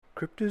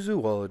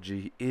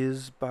Cryptozoology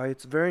is, by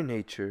its very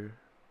nature,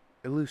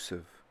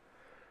 elusive.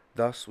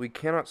 Thus, we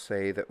cannot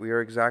say that we are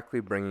exactly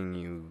bringing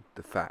you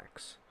the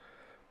facts,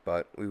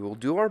 but we will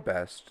do our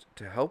best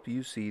to help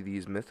you see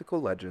these mythical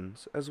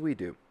legends as we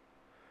do.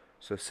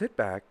 So sit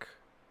back,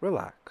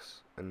 relax,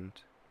 and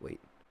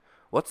wait.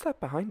 What's that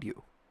behind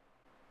you?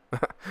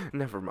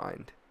 Never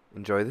mind.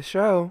 Enjoy the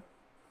show.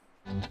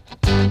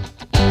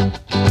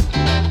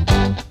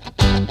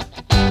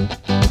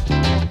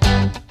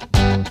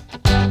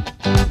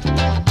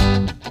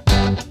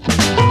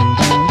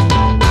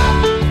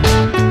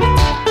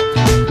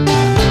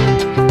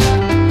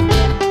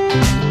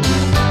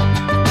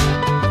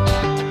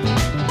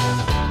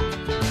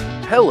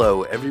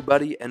 Hello,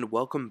 everybody, and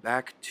welcome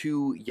back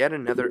to yet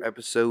another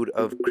episode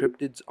of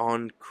Cryptids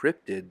on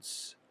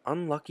Cryptids,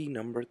 unlucky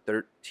number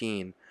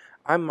 13.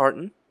 I'm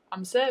Martin,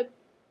 I'm Sid.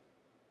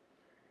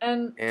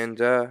 And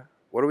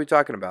what are we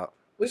talking about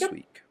we this got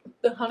week?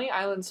 the Honey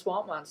Island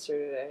Swamp Monster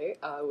today,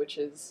 which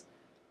is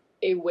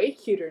a way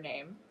cuter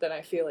name than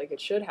I feel like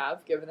it should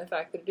have, given the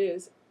fact that it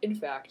is, in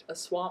fact, a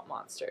swamp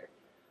monster.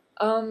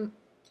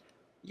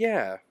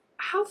 Yeah,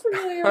 How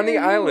familiar Honey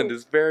are you? Island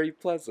is very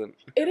pleasant.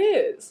 It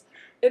is.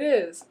 It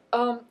is.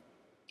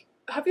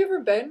 Have you ever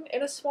been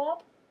in a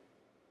swamp?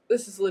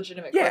 This is a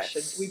legitimate Yes.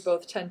 question. We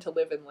both tend to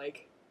live in,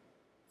 like,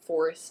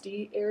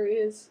 foresty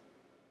areas,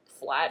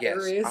 flat Yes,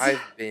 areas.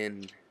 I've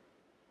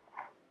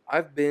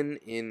been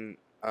in,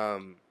 I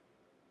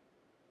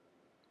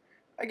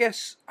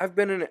guess I've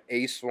been in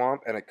a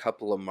swamp and a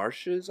couple of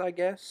marshes, I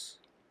guess.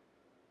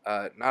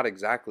 Not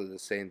exactly the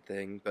same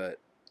thing, but,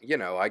 you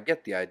know, I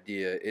get the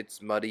idea.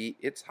 It's muddy,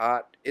 it's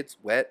hot, it's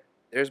wet,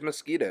 there's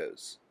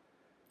mosquitoes.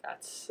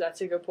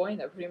 That's a good point.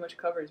 That pretty much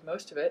covers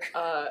most of it.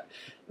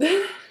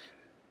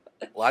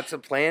 Lots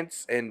of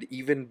plants, and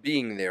even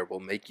being there will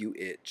make you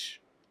itch.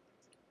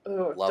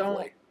 Oh,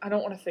 Lovely. I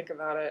don't want to think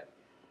about it.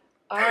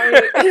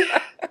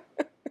 I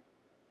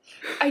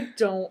I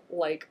don't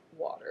like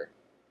water.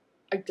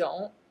 I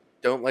don't.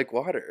 Don't like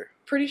water.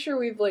 Pretty sure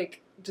we've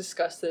like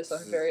discussed this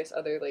on various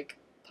other like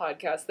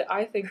podcasts that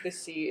I think the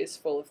sea is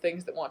full of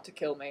things that want to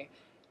kill me,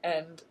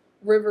 and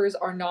rivers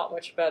are not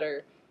much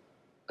better.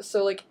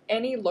 So like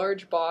any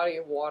large body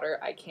of water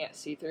I can't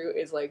see through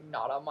is like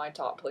not on my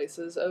top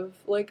places of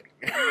like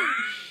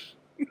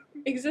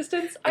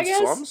existence, I And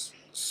guess.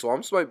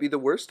 swamps might be the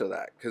worst of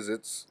that, because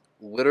it's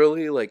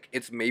literally like,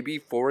 it's maybe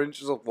 4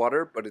 inches of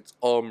water, but it's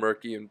all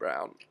murky and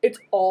brown. It's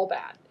all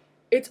bad.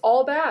 It's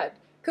all bad.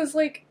 Cause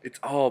like It's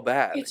all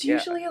bad. it's yeah.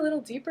 usually a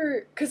little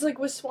deeper. Cause like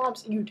with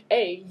swamps, you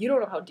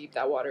don't know how deep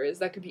that water is.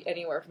 That could be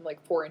anywhere from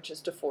like 4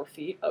 inches to 4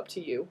 feet, up to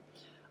you.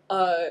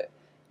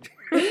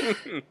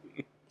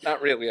 Not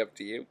really up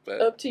to you,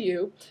 but Up to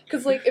you.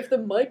 Cause like if the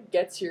mud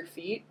gets your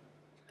feet,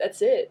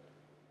 that's it.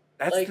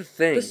 that's Like, the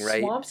thing, the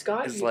right? swamp's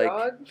got It's you, like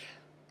dog.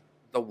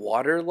 the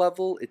water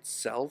level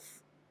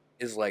itself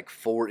is like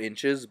 4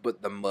 inches,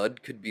 but the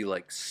mud could be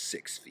like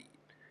 6 feet.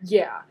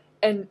 Yeah,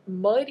 and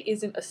mud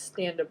isn't a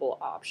standable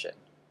option.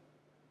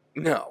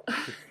 No.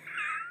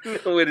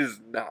 No, it is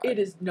not. It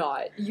is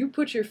not. You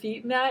put your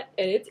feet in that,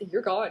 and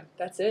you're gone.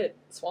 That's it.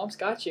 Swamp's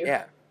got you.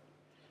 Yeah.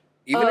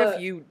 Even if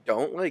you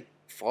don't like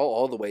fall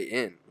all the way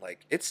in,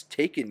 like it's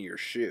taken your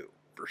shoe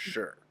for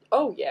sure.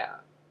 Oh yeah,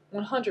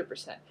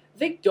 100%.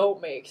 They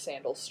don't make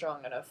sandals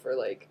strong enough for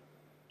like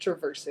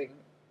traversing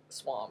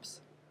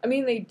swamps. I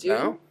mean, they do,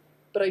 No?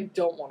 but I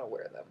don't want to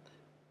wear them.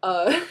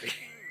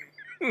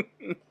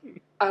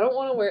 I don't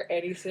want to wear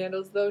any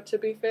sandals though. To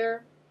be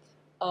fair,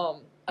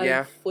 I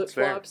Yeah, think flip that's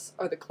fair. flops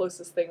are the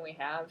closest thing we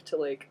have to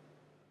like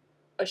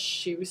a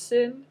shoe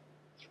sin.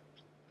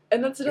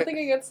 And that's nothing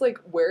against like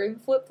wearing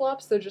flip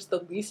flops. They're just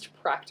the least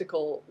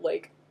practical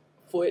like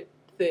foot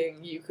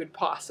thing you could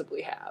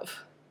possibly have.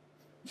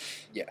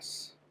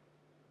 Yes.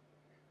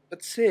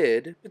 But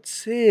Sid,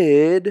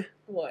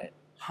 What?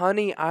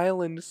 Honey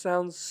Island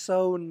sounds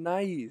so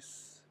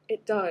nice.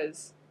 It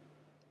does.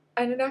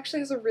 And it actually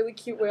has a really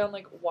cute way on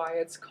like why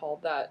it's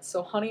called that.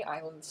 So Honey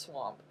Island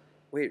Swamp.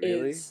 Wait,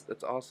 really? Is-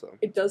 That's awesome.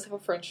 It does have a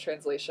French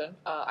translation.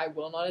 I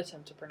will not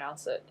attempt to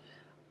pronounce it.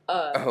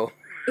 Oh.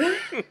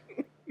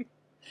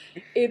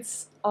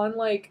 It's on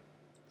like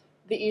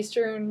the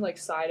eastern like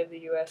side of the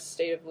U.S.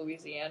 state of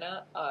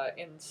Louisiana,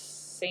 in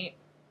Saint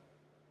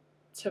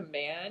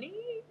Tammany.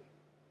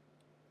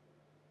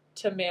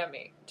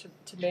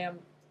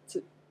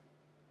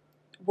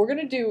 We're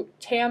gonna do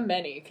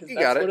Tammany because You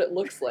that's got it. what it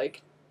looks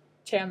like.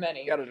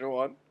 Tammany. You gotta go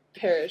on.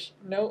 Parish.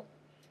 Nope.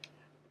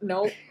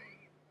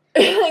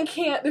 I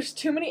can't. There's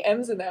too many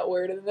M's in that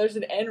word, and then there's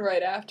an N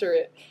right after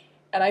it,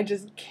 and I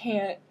just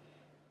can't.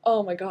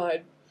 Oh my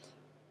god.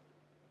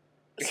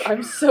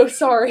 I'm so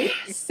sorry.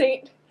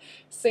 Saint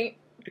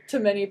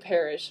Tammany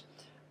Parish.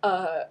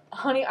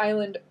 Honey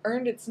Island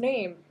earned its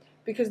name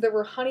because there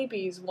were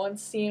honeybees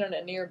once seen on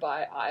a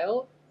nearby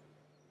isle.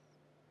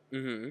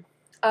 Mm-hmm.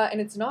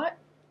 And it's not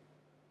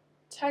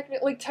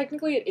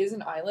technically it is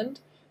an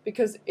island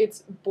because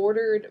it's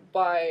bordered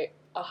by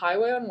a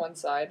highway on one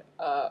side,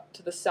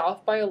 to the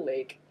south by a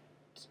lake,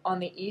 on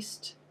the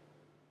east,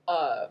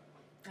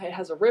 it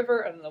has a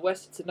river, and on the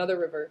west it's another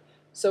river.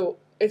 So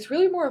it's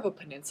really more of a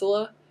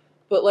peninsula,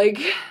 but like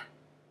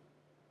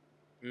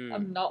Mm.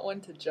 I'm not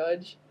one to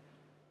judge.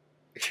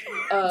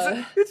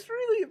 It's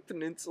really a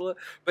peninsula,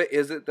 but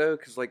is it though?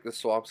 Because like the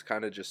swamp's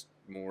kind of just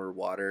more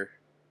water.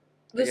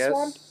 I The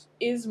swamp guess.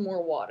 is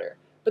more water,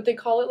 but they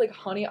call it like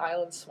Honey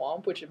Island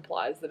Swamp, which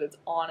implies that it's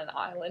on an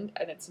island,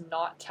 and it's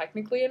not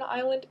technically an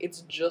island,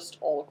 it's just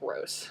all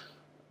gross.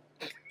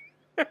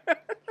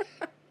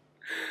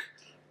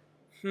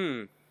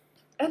 Hmm.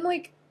 And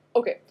like,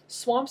 okay,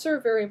 swamps are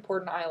a very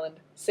important island.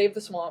 Save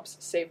the swamps,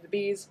 save the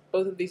bees.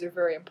 Both of these are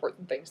very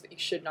important things that you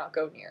should not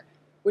go near.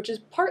 Which is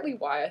partly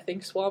why I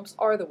think swamps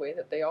are the way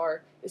that they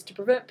are, is to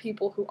prevent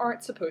people who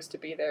aren't supposed to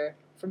be there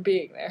from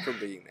being there. From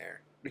being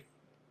there.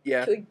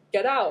 Yeah. To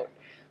get out.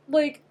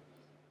 Like,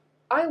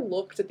 I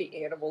looked at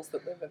the animals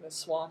that live in this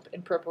swamp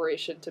in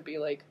preparation to be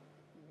like,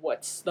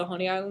 what's the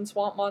Honey Island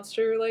swamp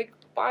monster, like,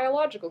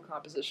 biological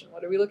composition?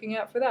 What are we looking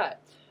at for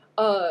that?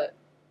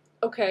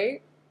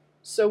 Okay,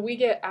 so we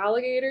get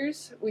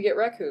alligators, we get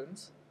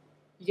raccoons,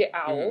 you get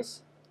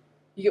owls,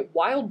 you get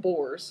wild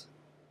boars,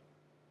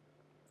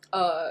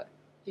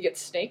 you get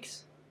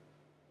snakes,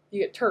 you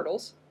get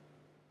turtles,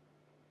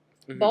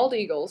 bald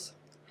eagles,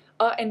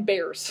 and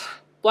bears.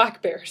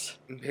 Black bears.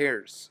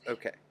 Bears.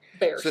 Okay.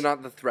 Bears. So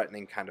not the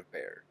threatening kind of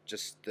bear,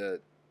 just the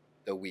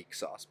weak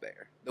sauce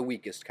bear, the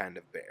weakest kind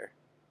of bear.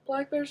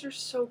 Black bears are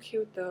so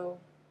cute, though.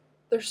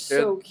 They're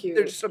so cute.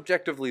 They're just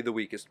objectively the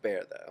weakest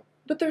bear, though.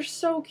 But they're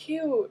so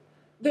cute.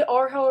 They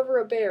are, however,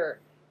 a bear,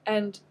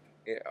 and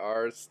They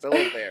are still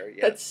a bear.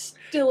 Yes, that's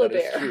still a that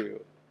is bear.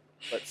 true,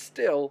 but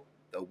still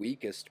the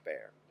weakest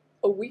bear.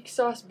 A weak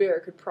sauce bear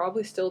could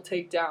probably still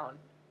take down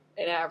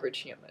an average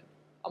human.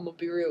 I'm gonna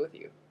be real with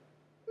you.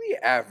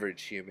 The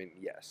average human,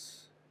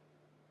 yes,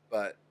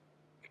 but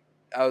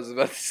I was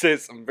about to say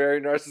some very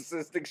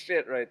narcissistic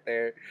shit right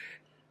there.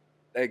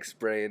 Thanks,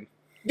 brain.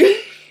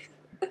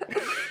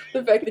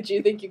 The fact that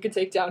you think you could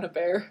take down a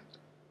bear.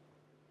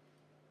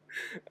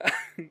 I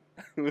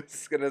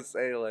was gonna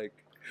say like,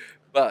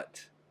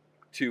 but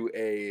to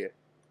a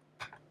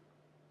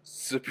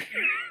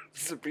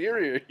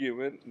superior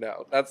human,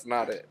 no, that's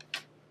not it.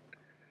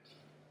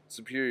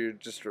 Superior,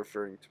 just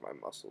referring to my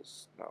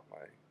muscles, not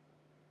my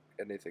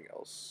anything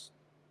else.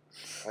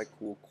 My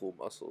cool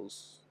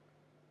muscles.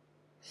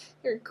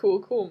 Your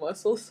cool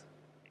muscles.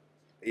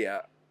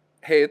 Yeah.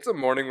 Hey, it's a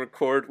morning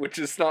record, which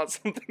is not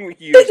something we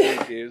usually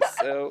do,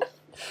 so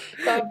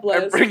God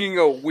bless. I'm bringing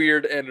a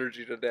weird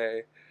energy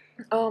today.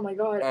 Oh my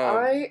god,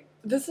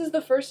 this is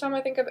the first time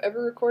I think I've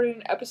ever recorded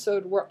an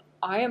episode where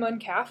I am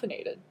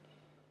uncaffeinated.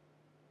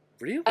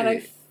 Really? And I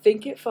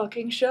think it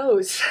fucking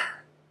shows.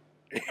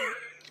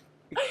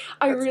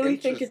 I really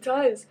think it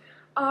does.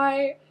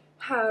 I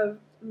have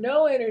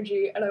no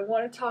energy, and I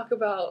want to talk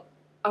about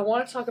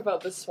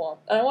this swamp.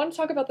 And I want to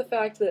talk about the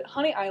fact that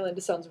Honey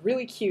Island sounds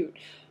really cute,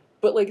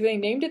 but like they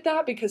named it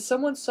that because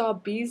someone saw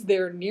bees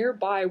there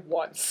nearby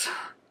once.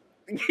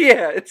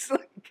 Yeah, it's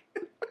like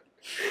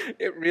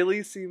it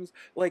really seems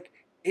like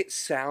it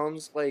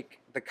sounds like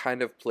the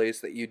kind of place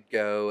that you'd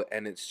go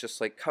and it's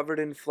just like covered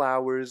in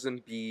flowers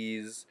and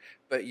bees,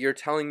 but you're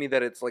telling me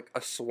that it's like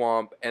a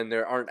swamp and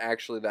there aren't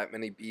actually that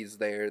many bees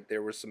there.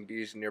 There were some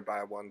bees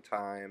nearby one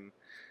time.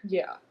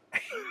 Yeah.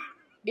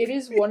 It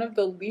is one of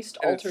the least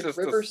altered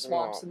river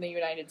swamps swamp in the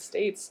United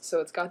States, so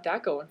it's got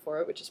that going for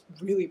it, which is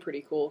really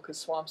pretty cool because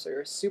swamps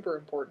are a super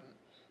important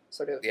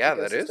sort of Yeah, ecosystem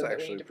that is that we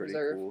actually need to pretty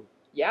preserve. cool.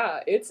 Yeah,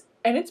 it's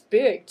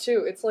big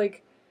too. It's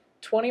like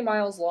 20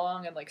 miles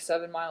long and like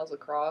 7 miles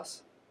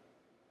across.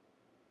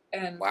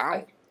 And Wow.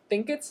 I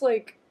think it's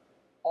like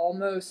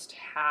almost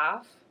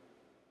half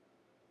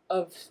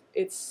of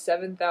its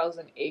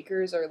 7,000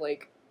 acres are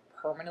like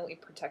permanently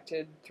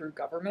protected through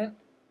government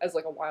as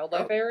like a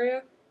wildlife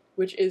area,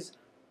 which is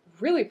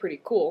really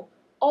pretty cool.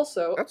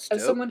 Also, That's as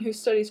dope. someone who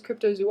studies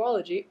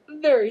cryptozoology,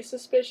 very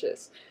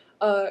suspicious.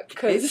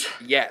 Cause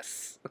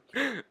Yes.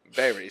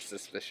 Very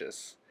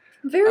suspicious.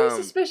 very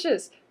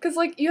suspicious. Cause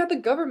like you had the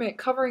government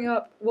covering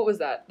up, what was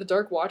that? The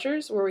Dark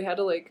Watchers, where we had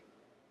to like,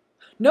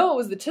 no, it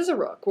was the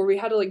Tizaruk, where we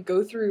had to like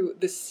go through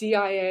the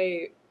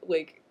CIA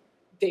like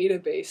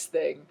database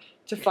thing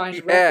to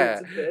find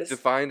records of this. To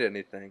find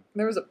anything.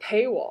 There was a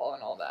paywall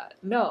and all that.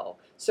 No.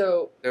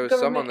 So There was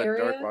some on the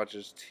Dark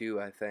Watchers too,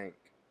 I think.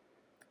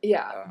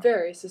 Yeah,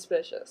 very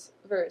suspicious.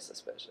 Very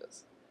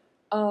suspicious.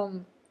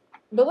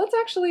 But let's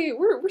actually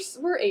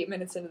we're 8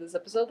 minutes into this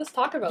episode. Let's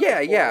talk about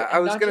this boy, I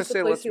was not gonna just the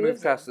say place let's he move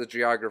lives past in. the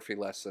geography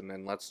lesson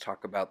and let's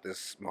talk about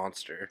this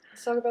monster.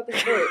 Let's talk about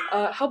this boy.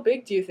 How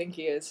big do you think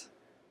he is?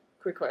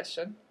 Quick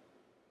question.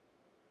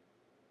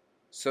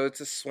 So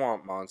it's a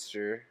swamp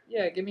monster.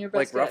 Yeah, give me your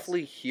best like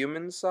roughly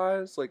human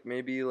size, like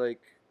maybe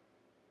like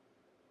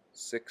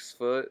 6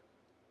 foot.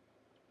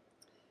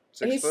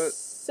 6 He's foot.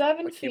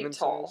 7 Like feet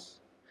tall. size?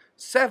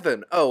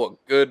 7. Oh,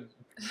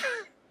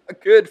 a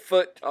good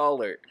foot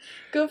taller.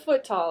 Good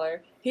foot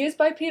taller. He is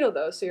bipedal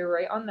though, so you're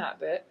right on that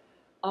bit.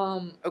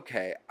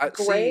 Okay,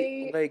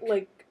 gray, see,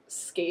 like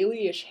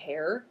scaly-ish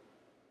hair,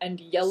 and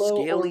yellow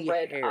or Scaly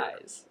red hair.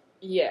 eyes.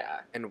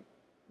 Yeah, and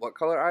what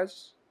color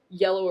eyes?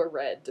 yellow or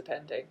red,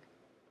 depending.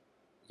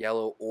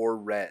 yellow or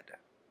red.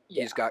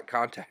 Yeah. He's got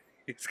contact.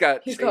 He's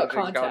got He's got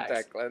changing contacts.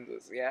 contact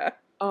lenses. Yeah.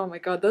 Oh my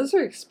god, those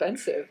are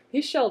expensive.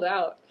 He shelled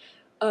out.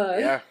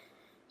 Yeah.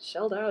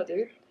 Shelled out,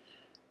 dude.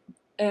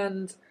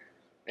 And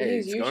Hey,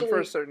 he's he's going for a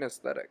usually certain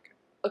aesthetic.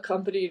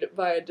 accompanied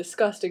by a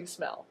disgusting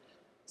smell.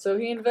 So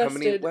he How invested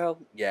many? Well,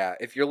 yeah.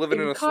 If you're living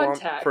in in a swamp,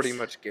 contacts. pretty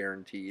much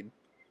guaranteed.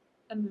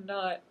 and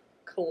not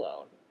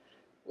cologne,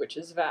 which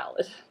is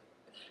valid.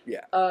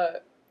 Yeah.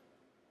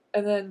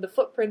 And then the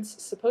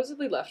footprints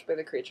supposedly left by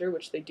the creature,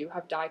 which they do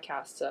have die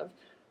casts of,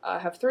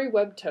 have 3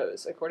 webbed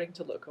toes, according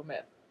to local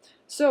myth.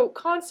 So,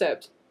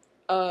 concept.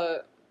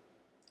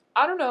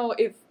 I don't know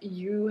if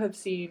you have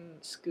seen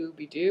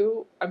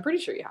Scooby-Doo. I'm pretty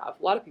sure you have.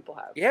 A lot of people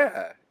have.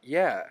 Yeah.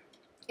 Yeah.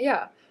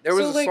 Yeah. There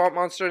was So, a like, swamp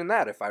monster in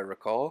that, if I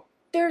recall.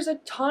 There's a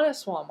ton of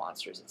swamp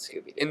monsters in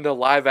Scooby-Doo. In the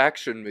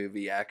live-action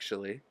movie,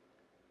 actually.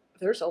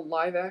 There's a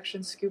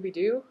live-action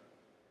Scooby-Doo?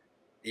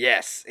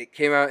 Yes, it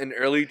came out in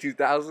early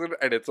 2000,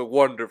 and it's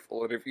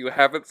wonderful. And if you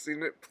haven't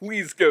seen it,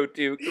 please go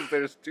to, because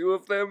there's 2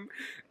 of them,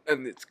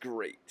 and it's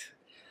great.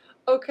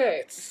 Okay.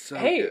 It's so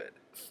Hey, good.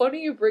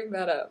 funny you bring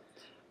that up.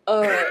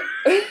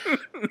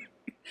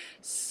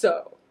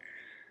 So,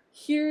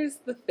 here's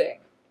the thing.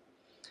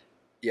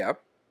 Yeah.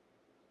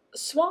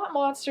 Swamp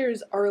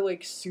monsters are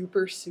like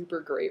super, super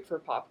great for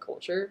pop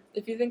culture,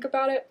 if you think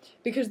about it,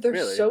 because they're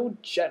Really? so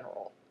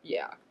general.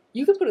 Yeah.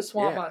 You can put a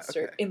swamp Yeah,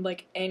 monster okay. in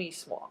like any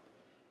swamp.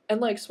 And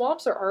like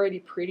swamps are already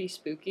pretty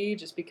spooky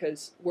just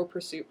because we're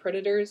pursuit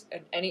predators,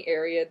 and any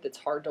area that's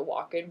hard to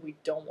walk in, we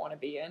don't want to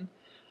be in.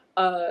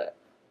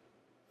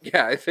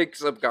 Yeah, I think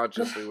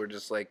subconsciously we're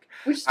just like,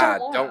 We just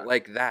don't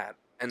like that.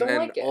 And Don't then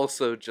like it.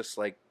 also just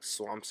like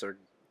swamps are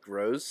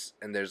gross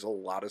and there's a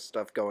lot of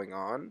stuff going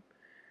on.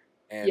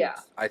 And Yeah.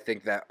 I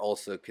think that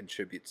also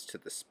contributes to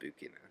the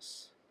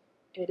spookiness.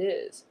 It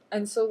is.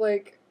 And so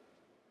like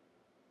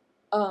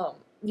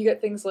you get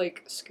things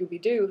like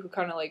Scooby-Doo who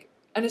kind of like,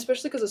 and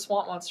especially because a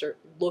swamp monster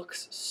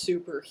looks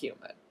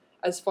superhuman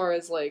as far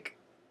as like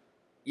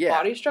Yeah.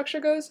 body structure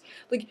goes.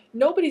 Like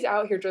nobody's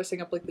out here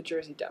dressing up like the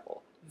Jersey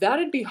Devil.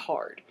 That'd be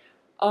hard.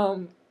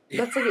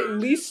 That's like at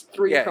least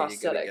 3 yeah, you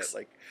gotta prosthetics. get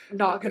like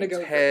Not gonna its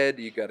go head,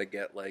 you gotta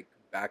get like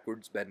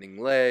backwards bending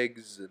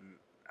legs and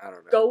I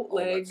don't know. goat all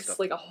that legs, stuff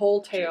like a that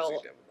whole Jersey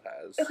tail. Devil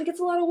has. Like it's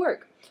a lot of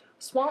work.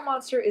 Swamp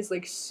monster is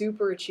like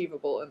super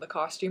achievable in the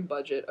costume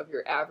budget of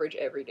your average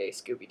everyday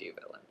Scooby-Doo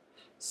villain.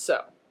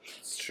 So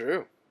It's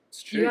true.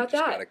 It's true. You got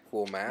just that. got a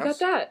cool mask. got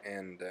that.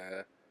 And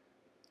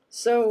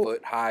So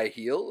foot high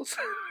heels.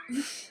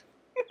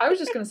 I was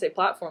just gonna say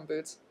platform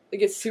boots. They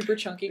get super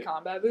chunky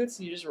combat boots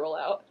and you just roll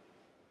out.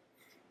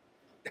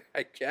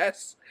 I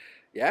guess.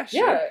 Yeah,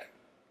 sure. Yeah.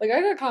 Like I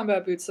got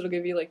combat boots that'll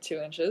give you like 2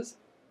 inches.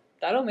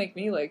 That'll make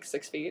me like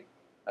 6 feet.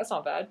 That's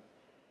not bad.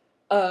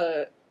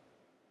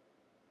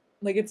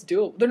 Like it's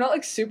doable. They're not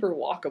like super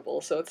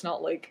walkable, so it's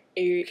not like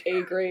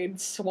A grade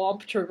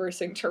swamp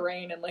traversing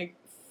terrain and like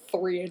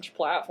 3-inch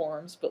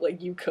platforms, but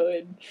like you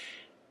could.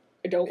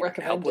 I don't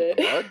Maybe help recommend with it.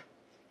 the mud.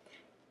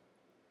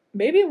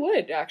 Maybe it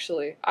would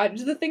actually.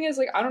 The thing is,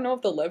 like, I don't know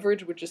if the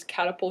leverage would just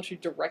catapult you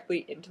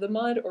directly into the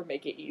mud or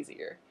make it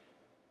easier.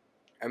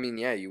 I mean,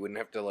 yeah, you wouldn't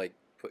have to like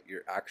put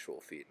your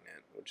actual feet in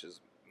it, which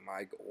is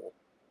my goal.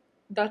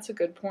 That's a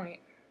good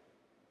point.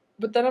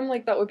 But then I'm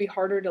like, that would be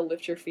harder to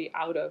lift your feet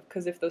out of,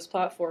 because if those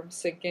platforms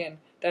sink in,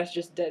 that's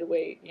just dead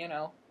weight, you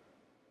know?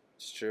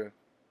 It's true.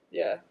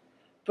 Yeah.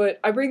 But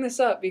I bring this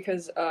up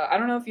because I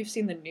don't know if you've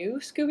seen the new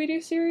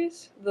Scooby-Doo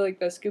series, the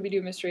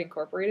Scooby-Doo Mystery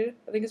Incorporated,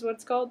 I think is what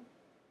it's called.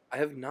 I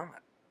have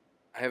not.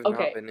 I have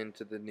Okay. not been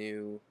into the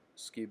new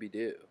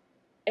Scooby-Doo.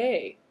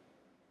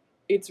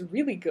 It's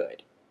really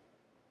good.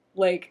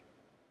 Like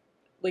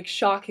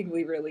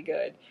shockingly really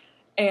good.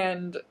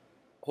 And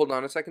Hold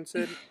on a second,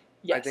 Sid.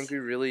 yes. I think we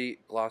really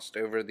glossed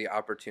over the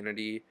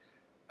opportunity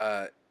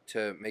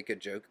to make a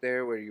joke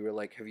there where you were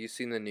like, have you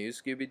seen the new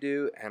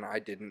Scooby-Doo? And I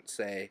didn't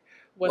say,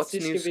 what's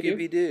new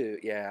Scooby-Doo?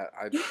 Yeah,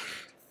 I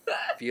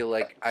feel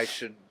like I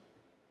should...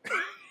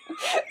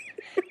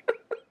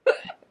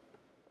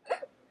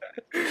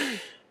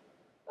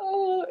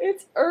 Oh,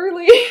 it's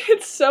early.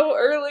 It's so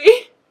early.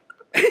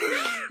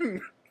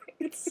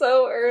 It's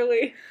so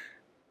early.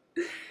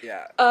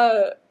 Yeah.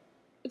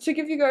 To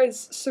give you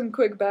guys some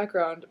quick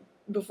background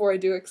before I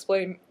do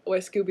explain why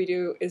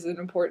Scooby-Doo is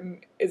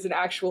an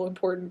actual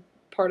important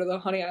part of the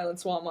Honey Island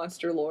Swamp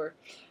Monster lore.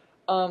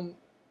 Oh,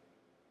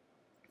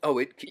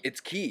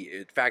 it's key.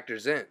 It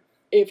factors in.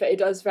 If it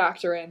does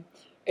factor in,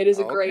 it is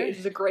a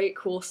Okay. great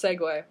cool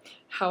segue.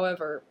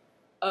 However,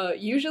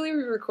 usually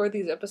we record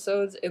these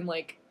episodes in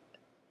like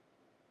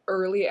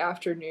early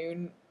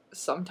afternoon,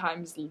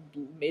 sometimes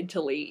mid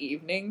to late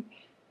evening,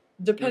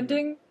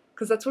 depending,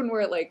 because that's when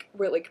we're at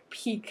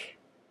peak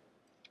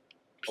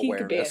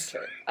Awareness.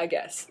 banter, I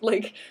guess,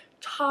 like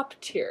top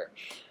tier.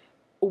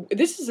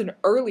 This is an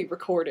early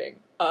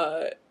recording.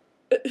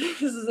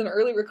 This is an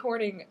early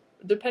recording,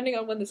 depending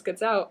on when this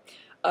gets out.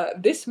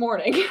 This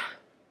morning.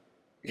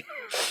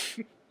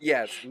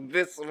 Yes,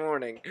 this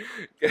morning.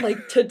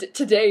 Like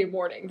today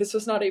morning. This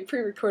was not a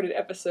pre-recorded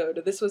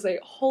episode. This was a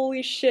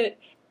holy shit,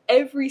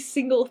 every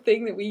single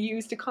thing that we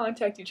use to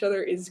contact each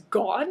other is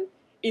gone,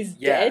 is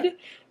dead.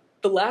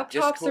 The laptops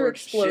Discord are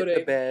exploding. Shit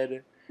the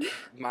bed.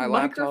 My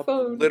laptop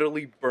Microphone.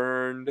 literally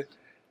burned.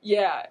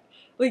 Yeah,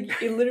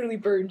 like, it literally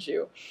burns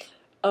you.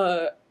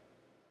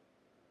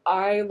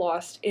 I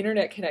lost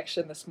internet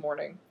connection this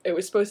morning. It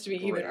was supposed to be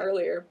even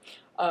earlier.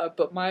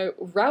 But my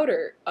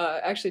router,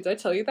 actually, did I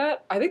tell you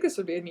that? I think this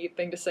would be a neat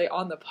thing to say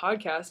on the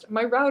podcast.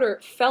 My router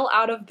fell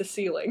out of the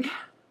ceiling.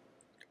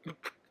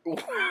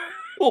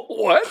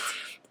 What?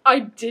 I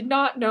did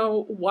not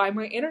know why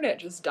my internet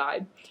just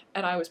died,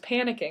 and I was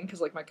panicking because,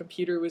 like, my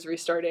computer was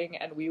restarting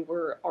and we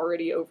were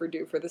already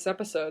overdue for this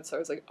episode, so I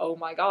was like, oh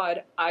my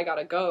god, I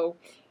gotta go.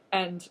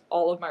 And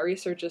all of my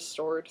research is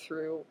stored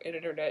through an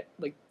internet,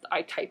 like,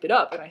 I type it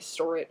up and I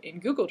store it in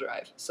Google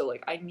Drive, so,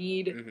 like, I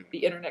need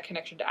the internet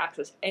connection to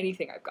access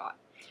anything I've got.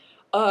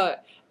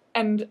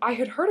 And I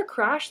had heard a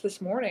crash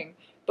this morning,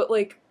 but,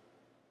 like,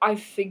 I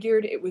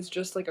figured it was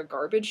just, like, a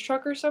garbage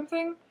truck or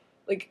something.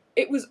 Like,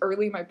 it was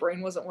early, my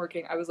brain wasn't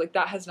working. I was like,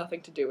 that has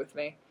nothing to do with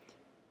me.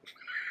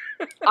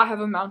 I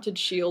have a mounted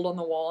shield on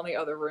the wall in the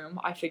other room.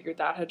 I figured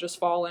that had just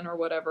fallen or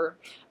whatever.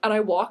 And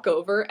I walk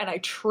over and I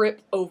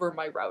trip over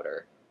my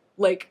router.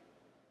 Like,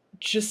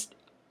 just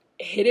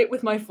hit it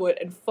with my foot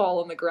and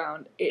fall on the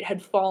ground. It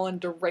had fallen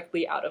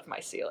directly out of my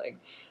ceiling.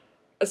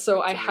 So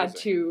That's I had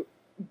to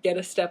get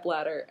a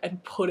stepladder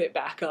and put it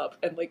back up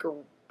and, like,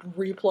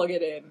 replug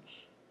it in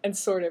and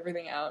sort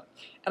everything out.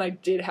 And I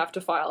did have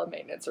to file a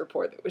maintenance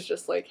report that was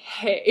just like,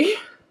 hey.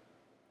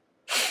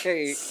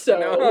 Hey, so,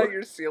 you know how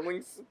your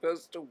ceiling's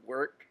supposed to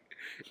work?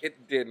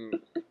 It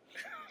didn't.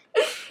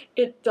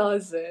 It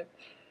doesn't.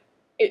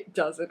 It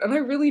doesn't. And I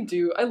really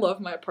do. I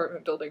love my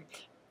apartment building.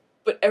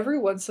 But every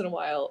once in a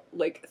while,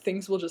 like,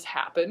 things will just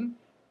happen.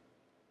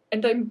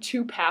 And I'm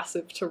too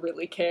passive to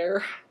really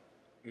care.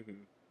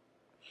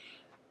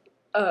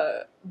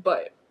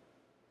 But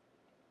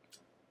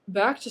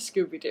back to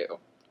Scooby-Doo,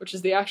 which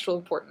is the actual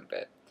important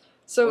bit.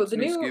 So What's the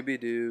new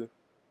Scooby-Doo?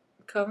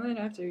 Coming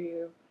after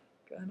you,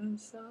 gonna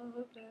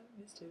solve that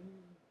mystery.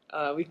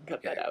 We can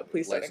cut that out.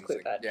 Please don't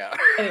include that. Yeah.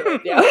 Anyway,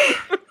 yeah.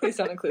 Please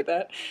don't include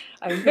that.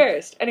 I'm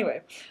embarrassed.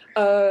 Anyway,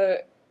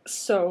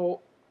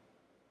 so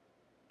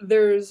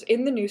there's,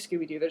 in the new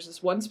Scooby-Doo, there's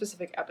this one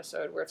specific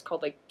episode where it's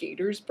called, like,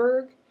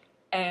 Gatorsburg,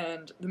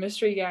 and the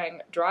mystery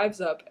gang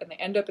drives up, and they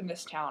end up in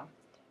this town,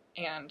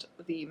 and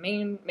the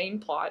main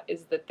plot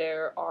is that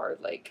there are,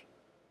 like,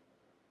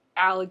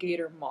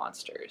 alligator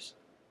monsters.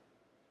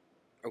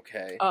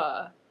 Okay.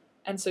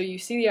 And so you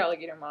see the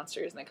alligator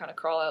monsters, and they kind of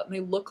crawl out, and they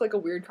look like a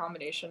weird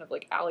combination of,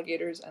 like,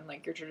 alligators and,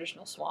 like, your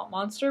traditional swamp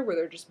monster, where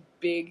they're just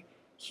big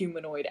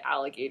humanoid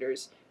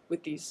alligators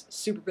with these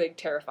super big,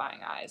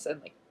 terrifying eyes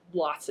and, like,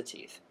 lots of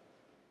teeth.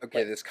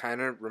 Okay, this kind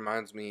of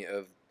reminds me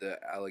of the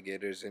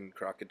alligators in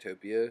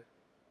Crocotopia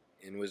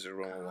in Wizard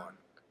 101.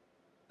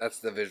 That's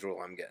the visual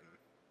I'm getting.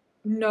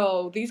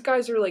 No, these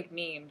guys are, like,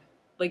 mean.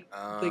 Like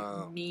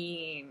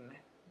mean.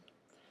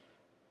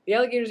 The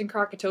alligators in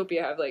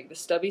Crocotopia have, like, the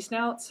stubby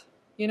snouts,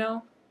 you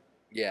know?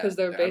 Yeah. Because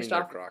they're based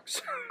off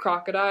crocs.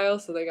 crocodile,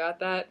 so they got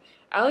that.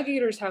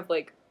 Alligators have,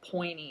 like,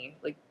 pointy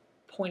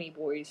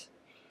boys.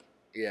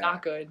 Yeah.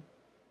 Not good.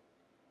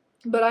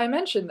 But I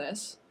mentioned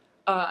this.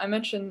 I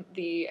mentioned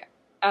the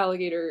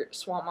alligator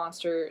swamp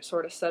monster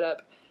sort of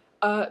setup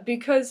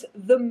because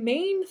the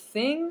main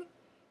thing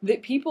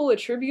that people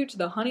attribute to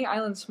the Honey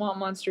Island swamp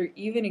monster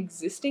even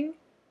existing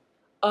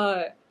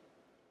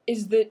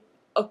is that,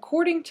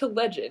 according to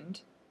legend,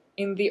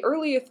 in the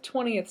early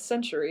 20th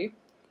century,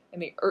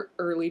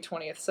 early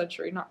 20th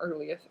century, not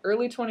earliest,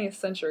 early 20th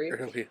century,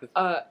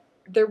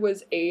 there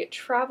was a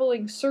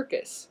traveling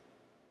circus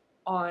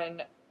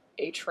on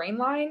a train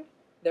line.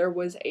 There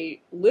was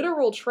a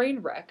literal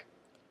train wreck.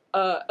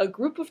 A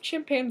group of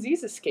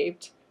chimpanzees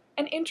escaped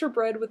and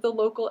interbred with the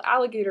local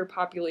alligator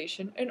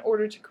population in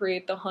order to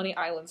create the Honey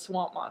Island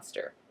swamp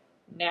monster.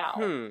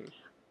 Now,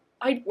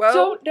 I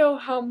don't know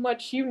how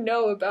much you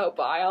know about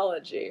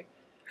biology,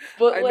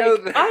 but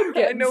I'm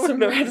getting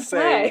some red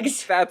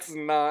flags. That's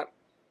not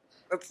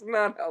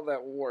how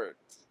that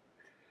works.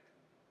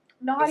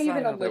 Not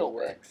even a little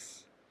bit.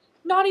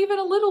 Not even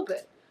a little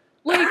bit.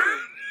 Like,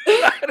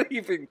 not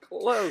even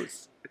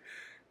close.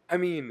 I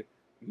mean,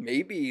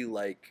 maybe,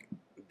 like,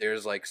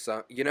 there's, like,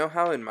 some... You know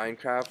how in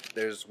Minecraft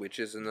there's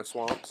witches in the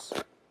swamps?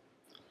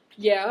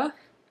 Yeah.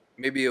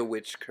 Maybe a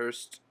witch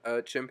cursed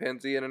a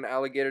chimpanzee and an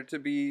alligator to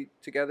be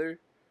together?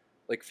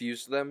 Like,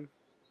 fuse them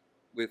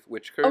with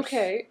witch curse?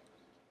 Okay.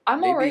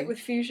 I'm alright with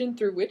fusion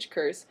through witch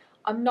curse.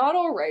 I'm not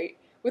alright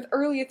with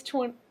early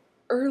 20th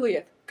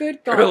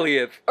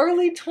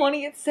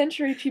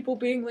century people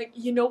being like,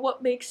 you know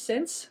what makes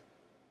sense?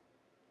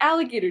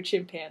 Alligator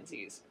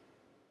chimpanzees.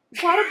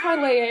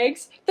 Platypi lay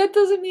eggs. That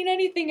doesn't mean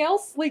anything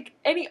else like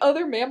any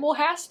other mammal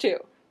has to.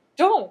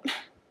 Don't.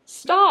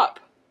 Stop.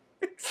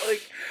 It's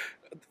like,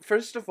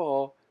 first of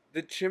all,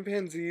 the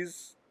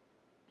chimpanzees,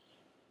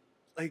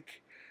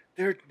 like,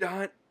 they're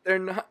not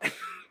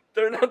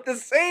the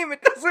same.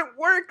 It doesn't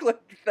work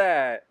like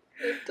that.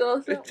 It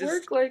doesn't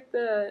work like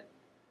that.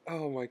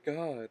 Oh my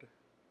god.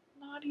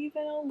 Not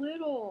even a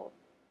little.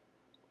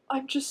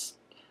 I'm just...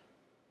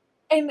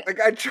 And Like,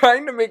 I'm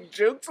trying to make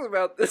jokes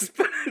about this,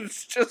 but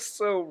it's just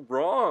so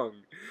wrong.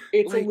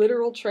 it's a Like,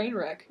 literal train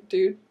wreck,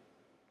 dude.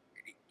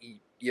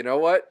 you know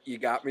what? You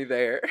got me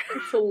there.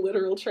 It's a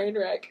literal train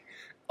wreck.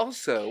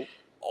 Also,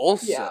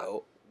 Yeah.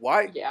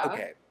 why? Yeah.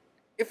 Okay,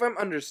 if I'm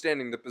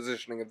understanding the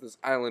positioning of this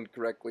island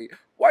correctly,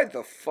 why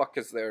the fuck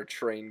is there a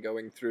train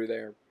going through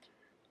there?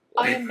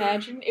 I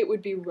imagine it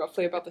would be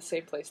roughly about the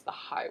same place the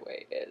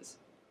highway is.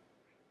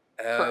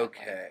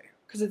 Okay.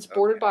 Because it's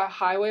bordered Okay. by a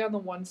highway on the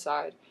one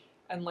side,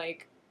 and,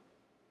 like,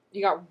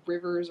 you got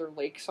rivers or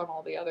lakes on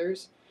all the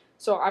others.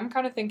 So I'm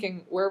kind of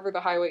thinking wherever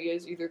the highway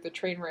is, either the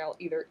train rail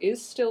either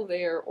is still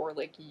there or,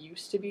 like,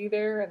 used to be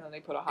there, and then they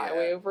put a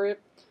highway Yeah. over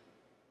it.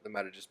 They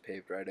might have just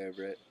paved right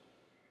over it.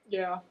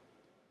 Yeah.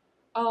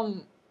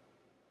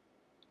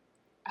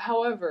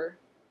 However,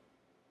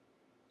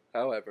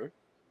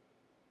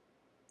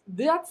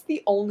 that's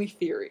the only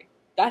theory.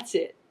 That's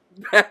it.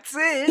 That's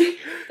it.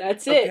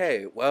 That's it.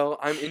 Okay, well,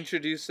 I'm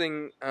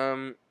introducing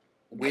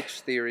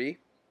witch theory.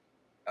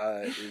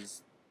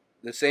 Is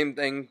the same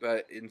thing,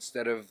 but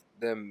instead of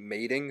them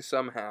mating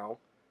somehow,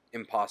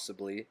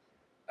 impossibly,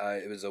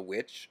 it was a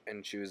witch,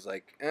 and she was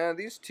like,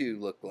 these two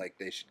look like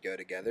they should go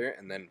together,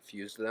 and then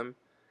fused them.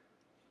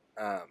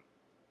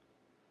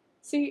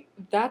 See,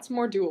 that's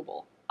more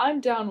doable. I'm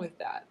down with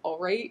that,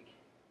 alright?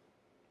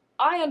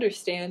 I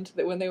understand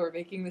that when they were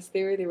making this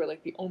theory, they were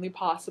like, the only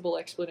possible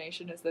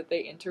explanation is that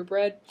they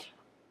interbred.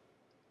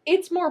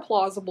 It's more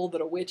plausible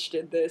that a witch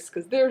did this,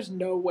 because there's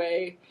no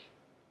way.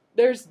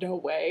 There's no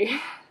way.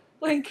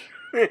 Like,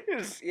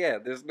 Yeah,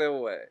 there's no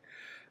way.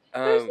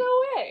 there's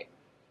no way.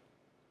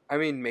 I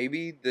mean,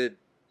 maybe the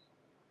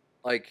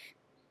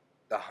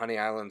Honey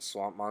Island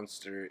swamp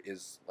monster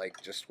is,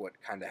 like, just what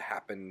kind of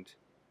happened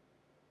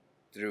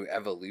through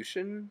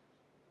evolution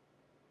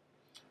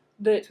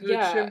That, to the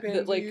yeah,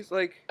 chimpanzees? that,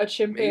 like, a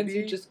chimpanzee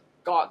maybe? just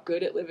got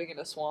good at living in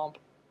a swamp.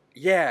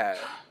 Yeah,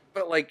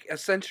 but, like, a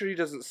century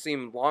doesn't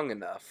seem long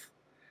enough.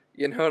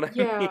 You know what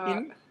I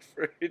mean?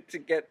 For it to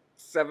get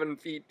 7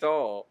 feet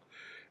tall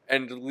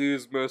and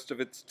lose most of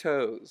its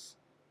toes.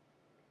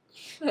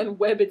 And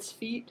web its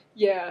feet.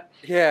 Yeah.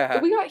 Yeah.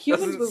 But we got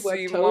humans doesn't with webbed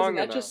seem toes, long and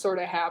that enough. just sort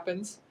of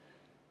happens.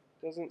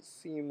 Doesn't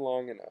seem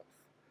long enough.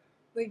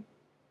 Like,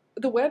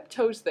 the webbed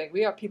toes thing,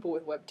 we got people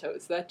with webbed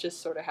toes. That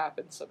just sort of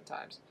happens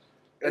sometimes.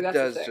 Like, It that's the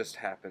does thing. just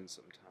happen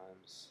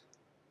sometimes.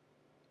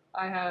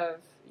 I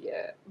have,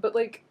 yeah. But,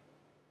 like,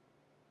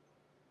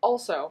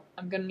 also,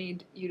 I'm gonna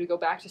need you to go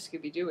back to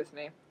Scooby-Doo with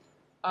me.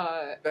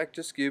 Back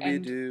to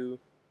Scooby-Doo.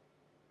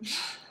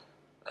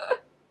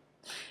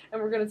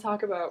 And we're gonna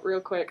talk about,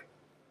 real quick,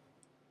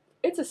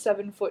 it's a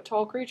 7-foot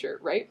tall creature,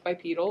 right?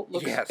 Bipedal,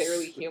 looks Yes.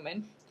 fairly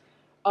human.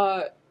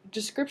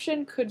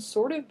 Description could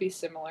sort of be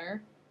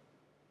similar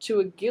to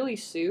a ghillie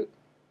suit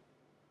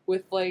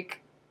with,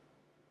 like,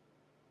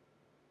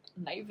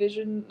 night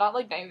vision, not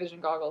like night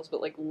vision goggles,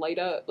 but like light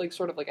up, like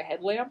sort of like a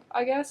headlamp,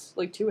 I guess,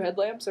 like 2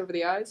 headlamps over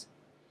the eyes.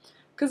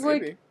 Because,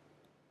 like,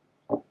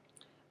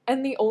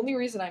 and the only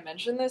reason I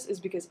mention this is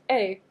because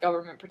A,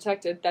 government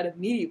protected, that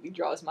immediately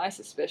draws my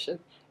suspicion.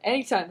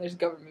 Anytime there's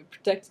government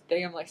protected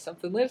thing, I'm like,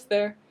 something lives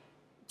there.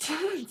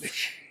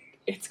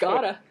 It's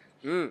gotta.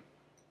 Mm.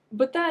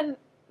 But then,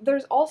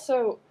 there's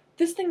also,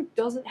 this thing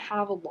doesn't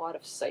have a lot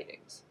of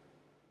sightings.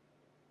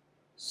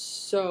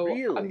 So,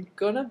 Really? I'm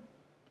gonna,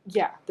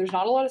 yeah, there's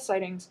not a lot of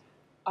sightings.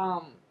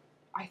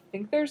 I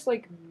think there's,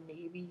 like,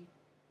 maybe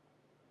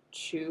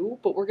 2,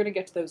 but we're gonna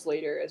get to those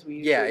later, as we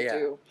usually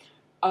do.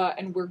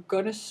 And we're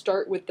gonna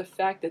start with the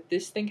fact that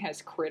this thing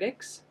has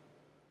critics.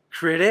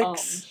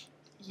 Critics?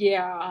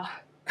 Yeah.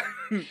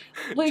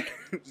 Like,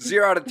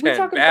 0 out of we 10.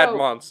 talk Bad about-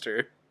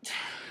 monster.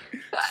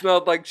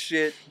 Smelled like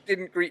shit.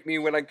 Didn't greet me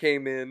when I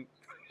came in.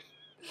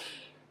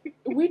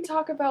 we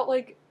talk about,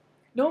 like,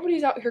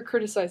 nobody's out here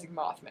criticizing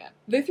Mothman.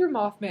 They threw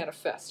Mothman a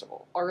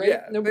festival, alright?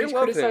 Yeah, Nobody's they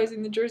love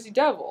criticizing the Jersey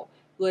Devil.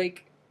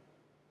 Like,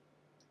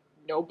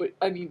 no, but,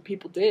 I mean,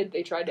 people did.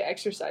 They tried to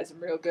exorcise him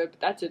real good, but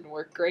that didn't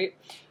work great.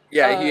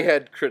 Yeah, he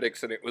had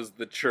critics, and it was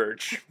the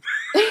church.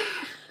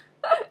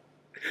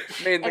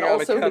 Mainly And on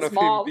also account his of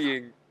mom. him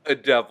being a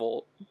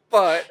devil.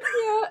 But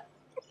Yeah.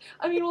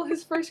 I mean, well,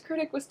 his first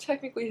critic was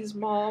technically his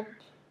mom,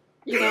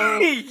 you know.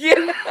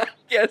 yeah, I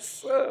guess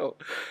so.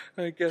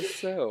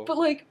 But,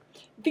 like,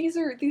 these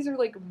are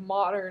like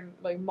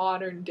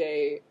modern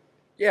day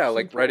Yeah,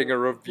 like people writing a who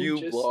review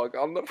just- blog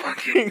on the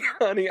fucking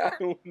Honey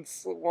Island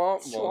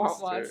swamp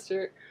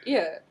monster.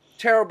 Yeah.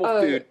 Terrible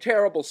food,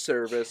 terrible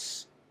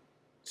service.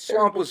 Swamp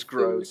Terrible was food.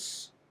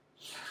 gross.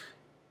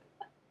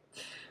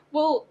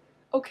 Well,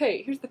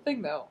 okay, here's the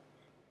thing though.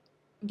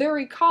 They're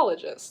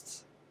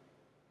ecologists.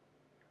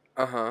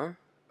 Uh-huh.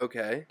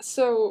 Okay.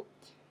 So,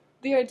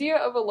 the idea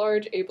of a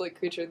large ape-like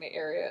creature in the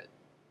area,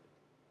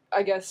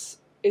 I guess,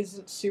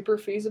 isn't super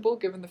feasible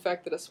given the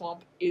fact that a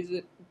swamp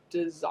isn't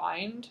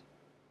designed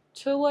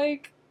to,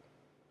 like,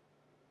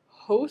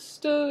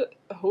 host an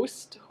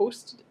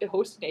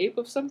ape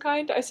of some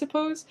kind, I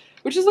suppose.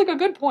 Which is, like, a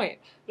good point.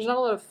 There's not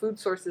a lot of food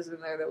sources in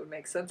there that would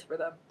make sense for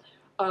them.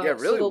 Yeah, really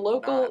So the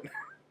local... not.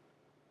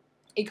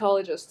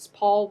 Ecologists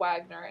Paul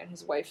Wagner and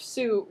his wife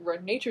Sue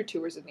run nature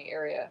tours in the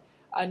area.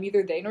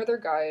 Neither they nor their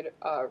guide,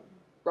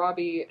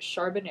 Robbie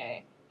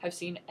Charbonnet, have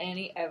seen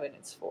any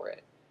evidence for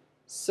it.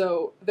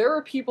 So there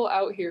are people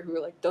out here who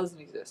are like, doesn't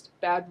exist.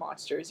 Bad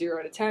monster, 0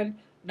 out of 10.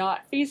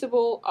 Not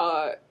feasible,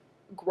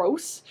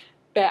 gross,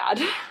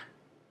 bad.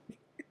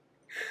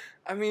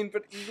 I mean,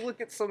 but you look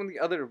at some of the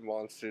other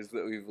monsters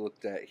that we've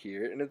looked at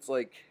here, and it's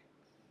like,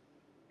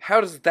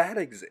 how does that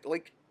exist?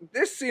 Like,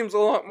 this seems a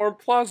lot more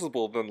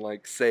plausible than,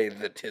 like, say,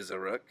 the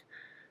Tizaruk.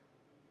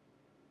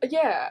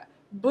 Yeah,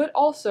 but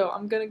also,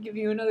 I'm gonna give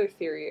you another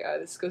theory.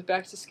 This goes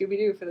back to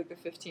Scooby-Doo for like the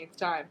 15th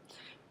time.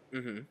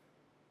 Mm-hmm.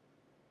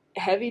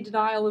 Heavy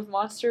denial of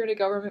monster in a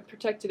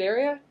government-protected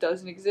area?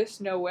 Doesn't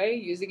exist, no way.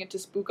 Using it to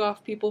spook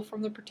off people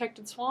from the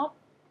protected swamp?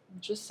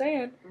 Just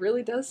saying,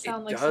 really does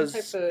sound like some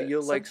type of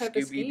feel like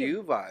Scooby-Doo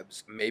Scooby-Doo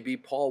vibes. Maybe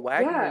Paul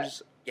Yeah,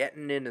 Wagner's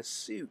getting in a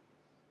suit.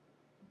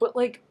 but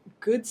like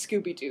good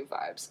Scooby-Doo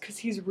vibes, because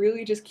he's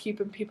really just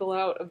keeping people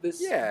out of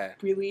this Yeah,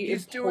 really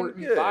he's doing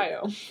important good.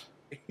 biome.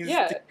 He's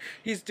Yeah,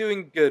 he's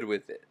doing good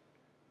with it.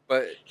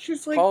 But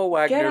he's like, Paul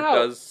get Wagner out.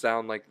 does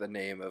sound like the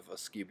name of a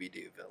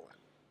Scooby-Doo villain.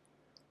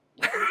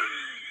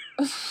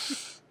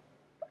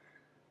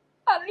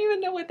 I don't even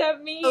know what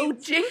that means. Oh,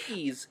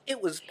 Jinkies!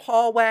 It was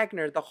Paul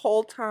Wagner the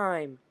whole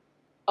time.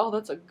 Oh,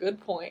 that's a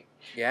good point.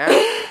 Yeah?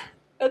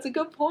 That's a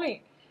good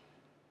point.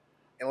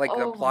 And like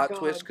the Oh my plot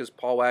twist, god. because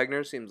Paul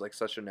Wagner seems like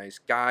such a nice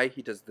guy.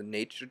 He does the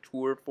nature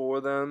tour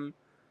for them.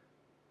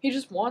 He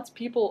just wants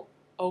people.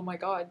 Oh my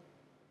god.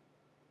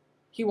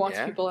 He wants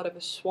Yeah? people out of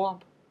his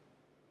swamp.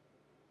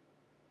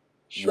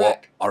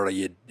 What Shrek. are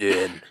you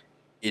doing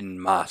in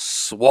my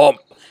swamp?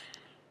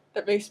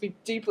 That makes me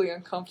deeply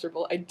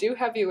uncomfortable. I do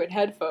have you in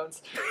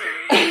headphones.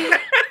 I'm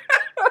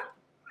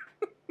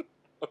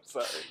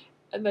sorry.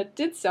 And that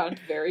did sound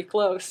very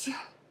close.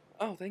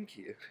 Oh, thank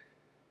you.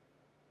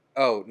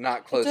 Oh,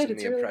 not close did, in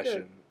it's the really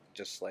impression. good.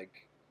 Just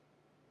like,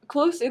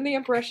 Close in the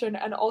impression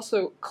and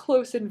also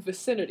close in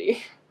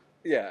vicinity.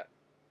 yeah.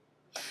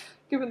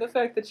 Given the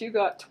fact that you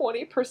got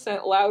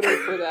 20% louder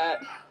for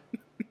that.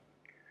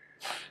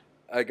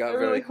 I got I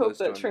very really close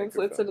hope that to a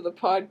translates microphone. into the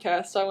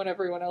podcast. I want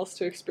everyone else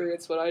to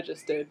experience what I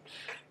just did.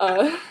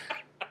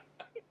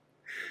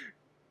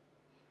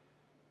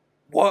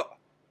 What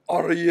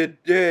are you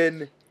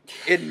doing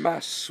in my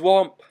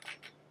swamp?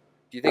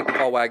 Do you think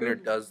Paul Wagner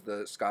does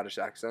the Scottish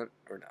accent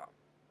or no?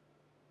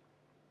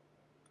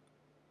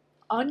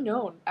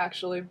 Unknown,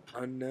 actually.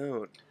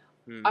 Unknown.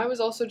 I was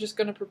also just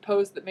going to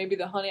propose that maybe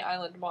the Honey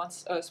Island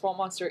swamp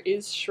monster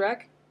is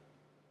Shrek.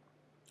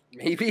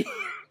 Maybe,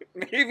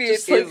 maybe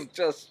Just it is like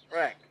just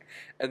Shrek,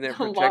 and they're a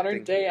projecting.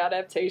 modern day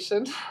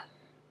adaptation.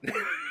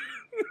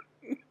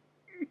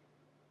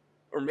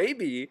 Or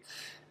maybe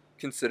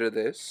consider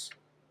this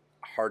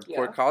a hardcore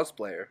Yeah.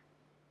 cosplayer.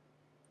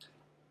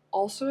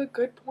 Also a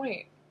good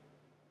point.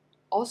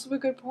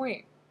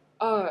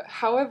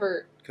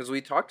 However, Because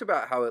we talked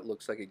about how it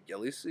looks like a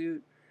ghillie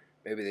suit.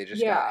 Maybe they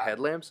just Yeah. got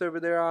headlamps over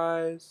their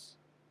eyes.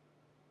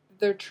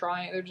 they're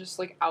just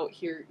like out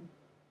here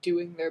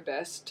doing their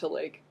best to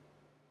like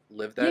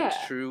Live that Yeah.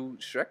 true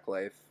Shrek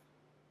life.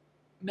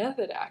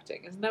 method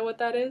acting. Isn't that what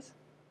that is?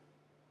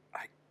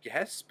 I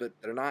guess, but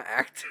they're not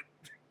acting.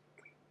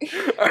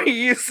 Are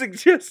you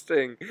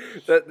suggesting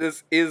that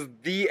this is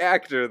the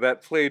actor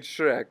that played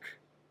Shrek?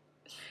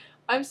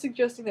 I'm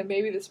suggesting that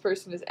maybe this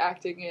person is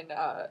acting in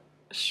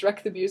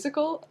Shrek the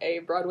Musical, a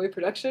Broadway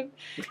production.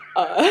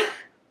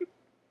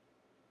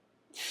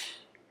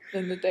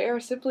 And that they are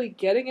simply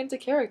getting into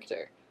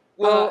character.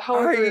 Well,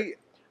 However,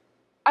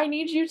 I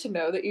need you to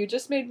know that you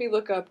just made me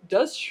look up,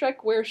 does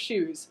Shrek wear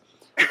shoes?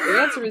 The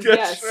answer is Does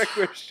yes. Shrek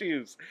wear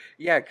shoes?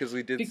 Yeah, because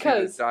we did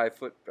Because see the dye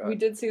foot. We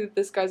did see that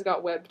this guy's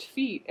got webbed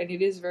feet, and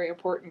it is very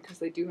important because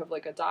they do have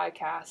like a die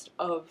cast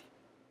of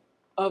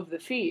the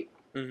feet,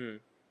 Mm-hmm.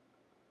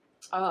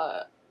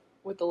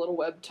 with the little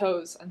webbed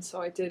toes. And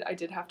so I did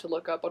have to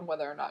look up on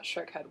whether or not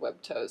Shrek had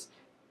webbed toes.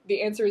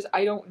 The answer is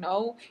I don't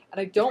know, and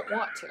I don't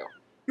want to.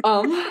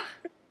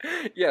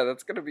 Yeah,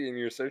 that's gonna be in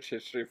your search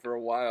history for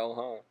a while,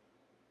 huh?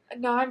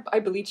 No, I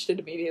bleached it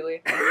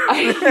immediately.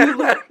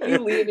 You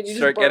leave and you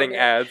start just burn getting it.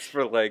 ads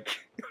for like,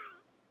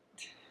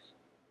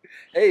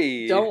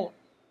 hey, Don't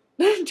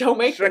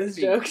make Shrek those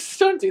feet. jokes.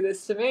 Don't do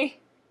this to me.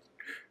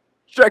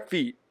 Shrek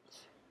feet.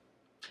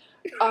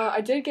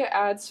 I did get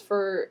ads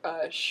for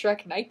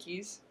Shrek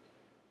Nikes.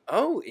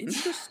 Oh,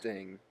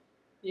 interesting.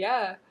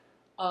 Yeah,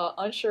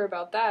 unsure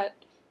about that.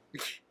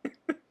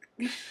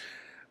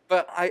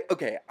 But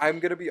I'm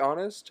gonna be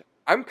honest.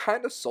 I'm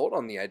kind of sold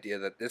on the idea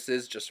that this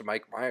is just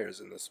Mike Myers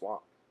in the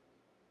swamp.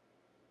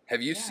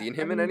 Have you Yeah, seen I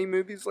him in mean- any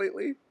movies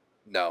lately?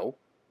 No.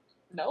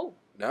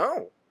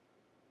 No.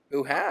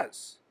 Who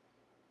has?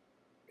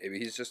 Maybe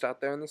he's just out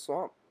there in the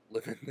swamp,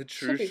 living the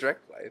true Should be. Shrek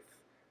life.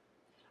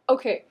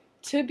 Okay,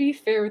 to be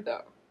fair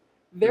though,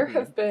 there Mhm.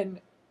 have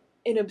been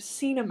an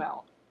obscene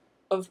amount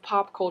of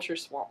pop culture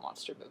swamp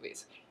monster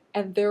movies,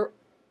 and they're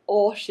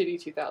all shitty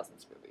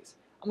 2000s movies.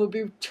 I'm gonna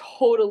be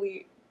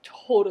totally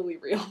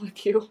real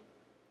with you.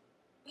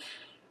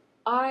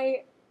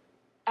 I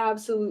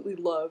absolutely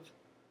love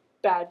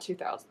bad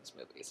 2000s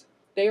movies.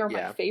 They are my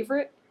Yeah.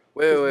 favorite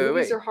Wait, because wait,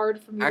 movies wait. are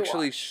hard for me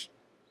Actually, to watch.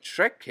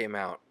 Shrek came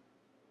out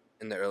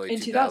in the early In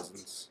 2000s.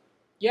 2000s.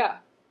 Yeah,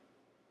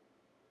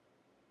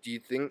 Do you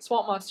think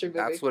Swamp Monster movie.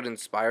 that's what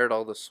inspired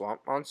all the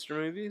Swamp Monster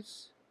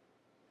movies?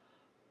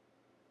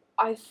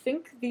 I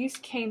think these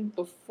came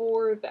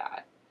before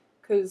that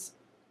because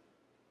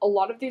a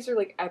lot of these are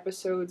like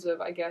episodes of,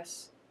 I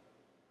guess,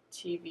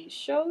 TV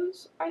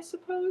shows, I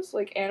suppose.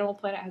 Like Animal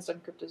Planet has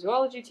done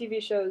cryptozoology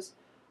TV shows,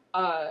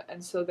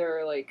 and so there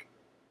are like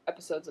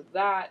episodes of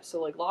that.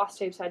 So like Lost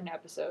Tapes had an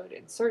episode.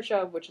 In Search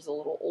of, which is a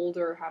little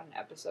older, had an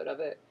episode of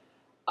it.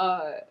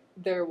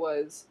 There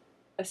was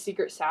a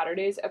Secret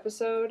Saturdays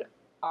episode.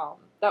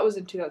 That was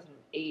in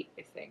 2008,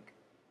 I think.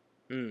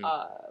 Hmm.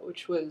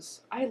 Which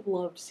was, I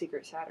loved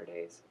Secret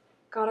Saturdays.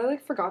 God, I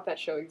like forgot that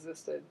show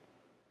existed.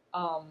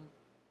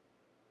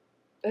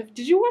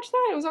 Did you watch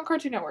that? It was on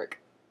Cartoon Network.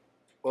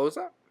 What was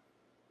that?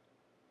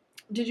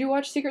 Did you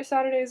watch Secret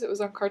Saturdays? It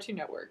was on Cartoon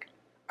Network.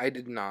 I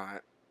did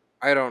not.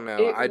 I don't know.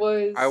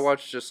 I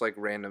watched just like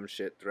random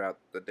shit throughout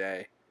the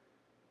day,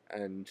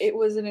 and It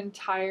was an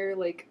entire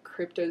like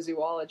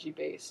cryptozoology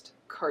based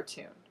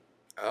cartoon.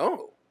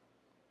 oh,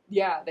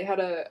 Yeah, they had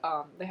a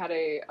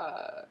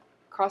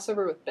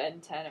crossover with Ben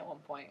 10 at one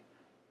point.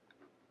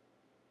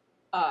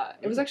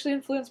 It was actually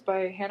influenced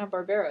by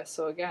Hanna-Barbera,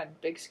 so again,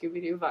 big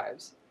Scooby-Doo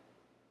vibes.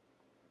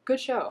 Good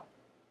show.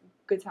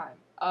 Good time.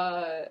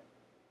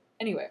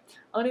 Anyway,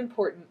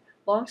 unimportant.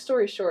 Long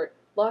story short,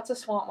 lots of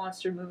Swamp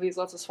Monster movies,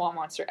 lots of Swamp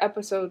Monster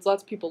episodes,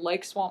 lots of people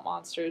like Swamp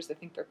Monsters, they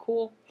think they're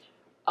cool.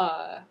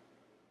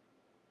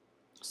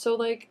 So,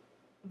 like,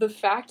 the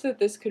fact that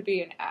this could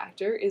be an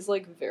actor is,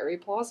 like, very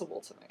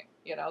plausible to me.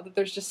 You know, that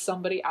there's just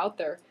somebody out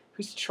there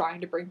who's trying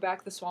to bring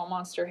back the Swamp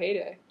Monster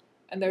heyday.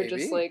 And they're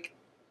just, Maybe. like,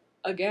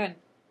 again,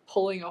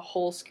 pulling a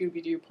whole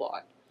Scooby-Doo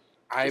plot.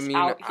 I Just mean,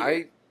 out here.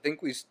 I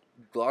think we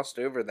glossed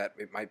over that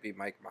it might be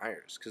Mike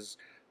Myers because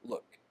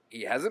look,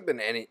 he hasn't been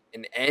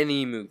in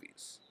any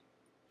movies,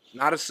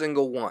 not a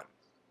single one,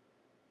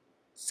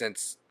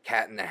 since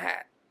Cat in the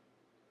Hat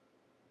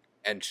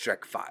and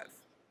Shrek 5.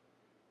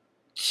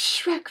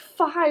 Shrek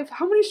 5?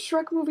 How many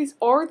Shrek movies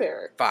are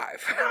there?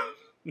 5.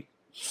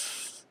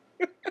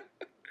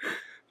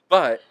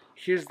 But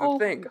here's the Oh my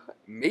thing. God.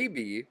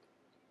 Maybe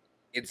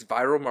it's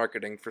viral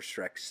marketing for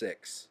Shrek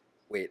 6.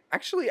 Wait,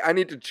 actually, I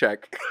need to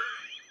check.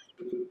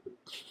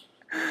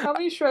 How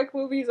many Shrek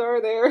movies are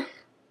there?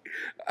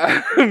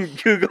 I'm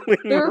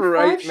Googling There are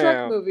right 5 now.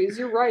 Shrek movies,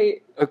 you're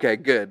right. Okay,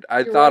 good. I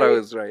You're thought I right.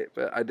 was right,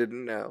 but I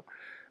didn't know.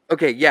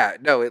 Okay, yeah,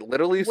 no, it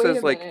literally Wait a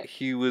says, like,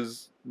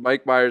 minute.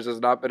 Mike Myers has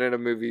not been in a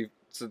movie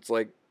since,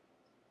 like,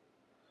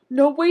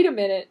 No, wait a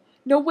minute.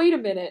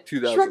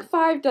 2000. Shrek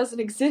 5 doesn't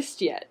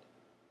exist yet.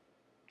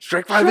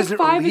 Shrek 5 Shrek isn't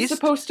 5 released? is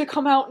supposed to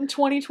come out in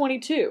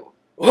 2022.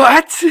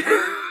 What?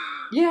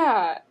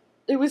 Yeah,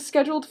 it was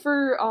scheduled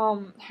for,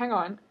 hang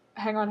on.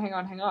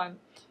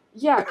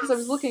 Yeah, because I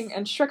was looking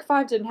and Shrek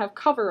 5 didn't have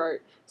cover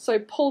art, so I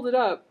pulled it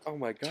up. Oh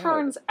my god.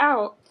 Turns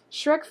out,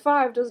 Shrek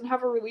 5 doesn't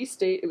have a release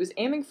date. It was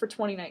aiming for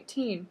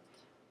 2019,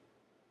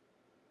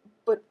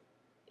 but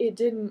it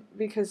didn't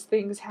because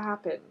things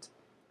happened.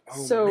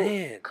 Oh, So,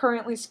 man.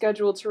 currently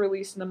scheduled to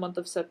release in the month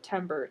of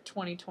September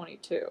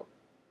 2022.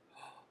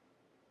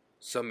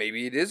 So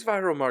maybe it is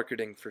viral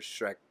marketing for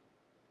Shrek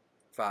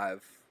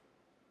 5.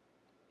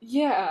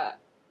 Yeah.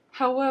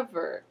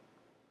 However,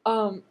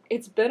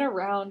 it's been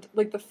around,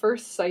 like, the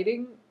first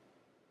sighting...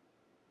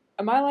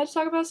 Am I allowed to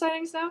talk about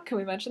sightings now? Can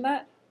we mention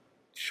that?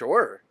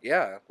 Sure,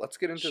 yeah. Let's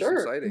get into Sure.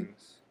 some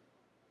sightings.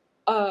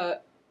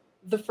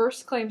 The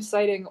first claimed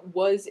sighting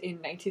was in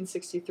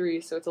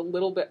 1963, so it's a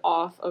little bit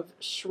off of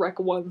Shrek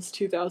 1's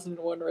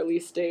 2001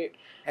 release date.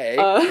 Hey,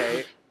 Uh,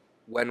 hey.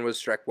 When was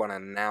Shrek 1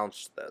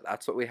 announced, though?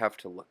 That's what we have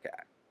to look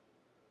at.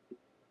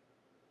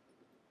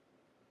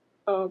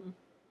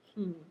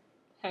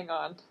 Hang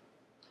on.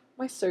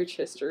 My search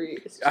history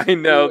is just I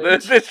know,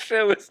 ruined. this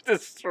show has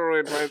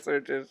destroyed my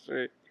search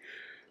history.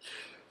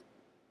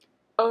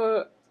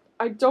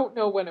 I don't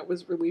know when it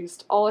was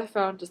released. All I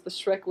found is the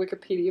Shrek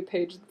Wikipedia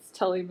page that's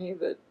telling me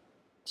that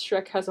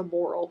Shrek has a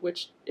moral,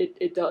 which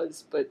it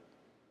does, but...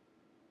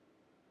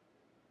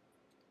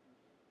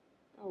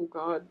 Oh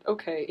god.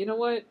 Okay, you know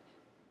what?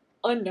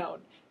 Unknown.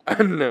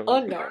 Unknown.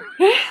 Unknown.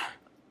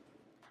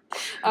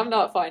 I'm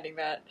not finding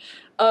that.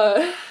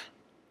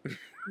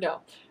 No.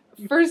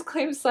 First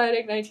claim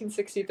sighting,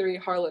 1963,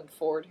 Harlan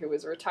Ford, who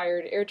was a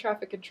retired air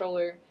traffic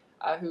controller,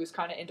 who was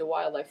kind of into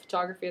wildlife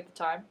photography at the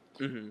time.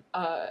 Mm-hmm.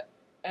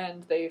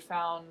 And they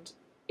found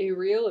a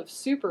reel of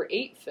Super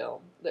 8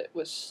 film that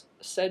was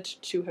said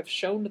to have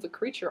shown the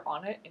creature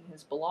on it in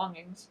his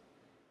belongings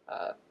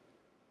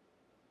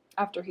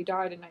after he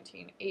died in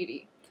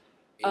 1980.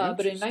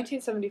 But in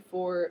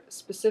 1974,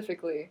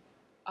 specifically,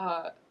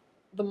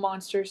 the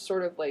monster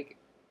sort of, like,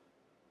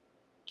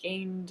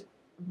 gained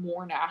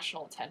more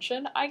national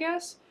attention, I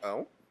guess.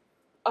 Oh?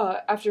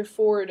 After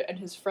Ford and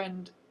his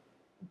friend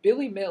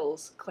Billy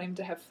Mills claimed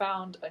to have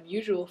found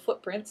unusual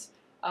footprints,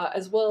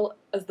 as well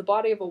as the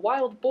body of a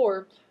wild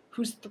boar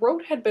whose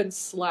throat had been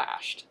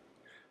slashed.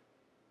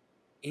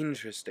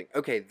 Interesting.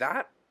 Okay,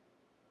 that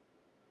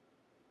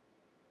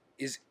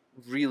is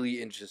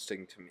really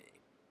interesting to me.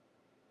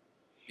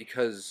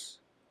 Because,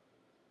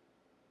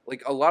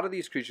 like, a lot of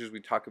these creatures we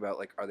talk about,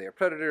 like, are they a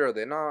predator? Are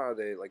they not? Are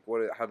they, like,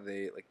 what? How do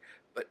they, like...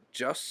 But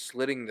just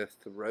slitting the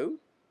throat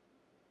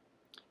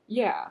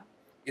Yeah.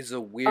 is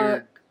a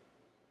weird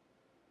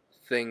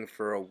thing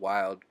for a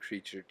wild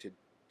creature to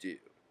do.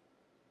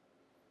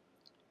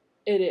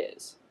 It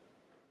is.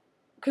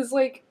 Because,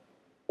 like,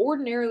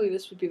 ordinarily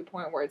this would be the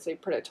point where I'd say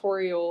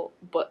predatorial,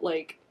 but,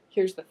 like,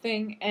 here's the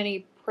thing,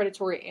 any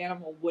predatory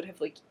animal would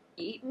have, like,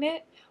 eaten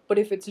it, but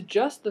if it's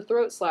just the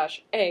throat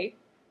slash, A,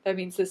 that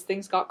means this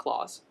thing's got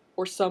claws,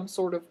 or some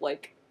sort of,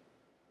 like,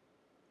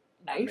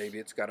 knife. Maybe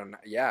it's got a...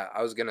 Yeah,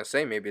 I was gonna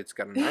say maybe it's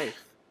got a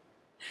knife.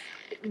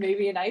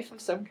 Maybe a knife of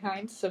some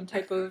kind, some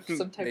type of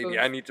Maybe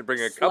I need to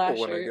bring a couple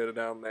when I go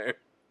down there.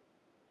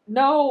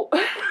 No.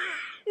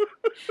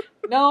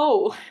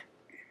 No.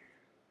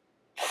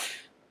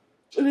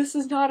 This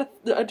is not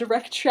a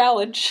direct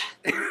challenge.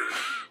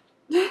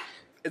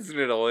 Isn't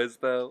it always,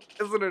 though?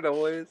 Isn't it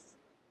always?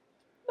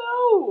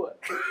 No.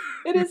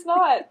 It is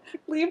not.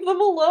 Leave them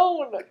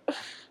alone.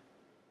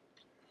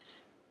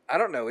 I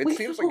don't know. It Leave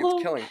seems them like alone.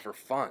 it's killing for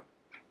fun.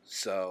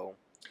 So...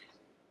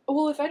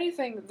 Well, if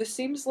anything, this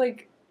seems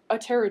like a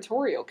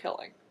territorial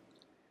killing.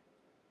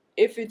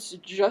 If it's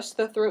just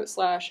the throat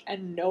slash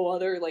and no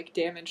other, like,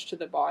 damage to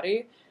the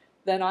body,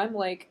 then I'm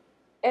like,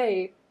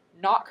 A,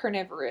 not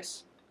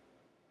carnivorous.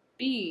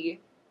 B,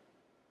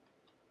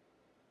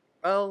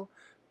 well,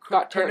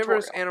 got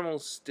carnivorous territorial.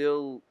 animals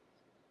still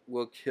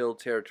will kill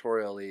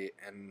territorially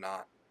and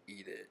not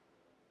eat it.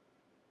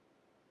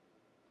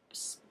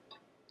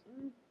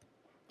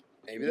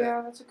 Maybe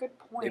Yeah, that's a good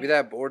point. Maybe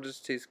that boar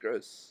just tastes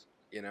gross,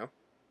 you know?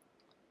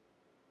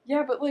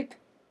 Yeah, but, like,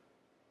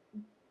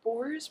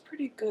 boar is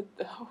pretty good,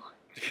 though.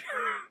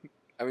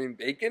 I mean,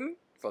 bacon?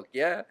 Fuck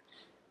yeah.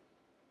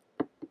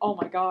 Oh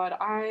my god,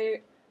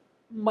 I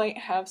might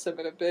have some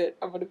in a bit.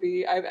 I have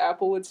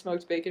Applewood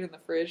smoked bacon in the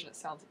fridge, and it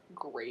sounds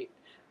great.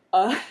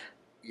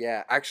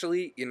 Yeah,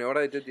 actually, you know what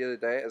I did the other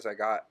day? Is I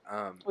got,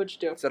 What'd you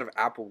do? instead of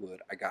Applewood,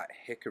 I got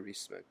hickory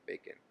smoked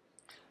bacon.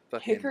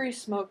 Fucking Hickory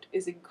smoked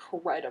is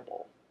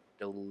incredible.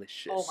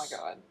 delicious. Oh my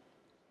god.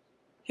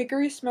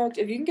 Hickory smoked,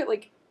 if you can get,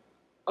 like,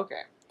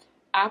 okay.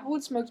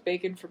 Applewood smoked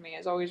bacon for me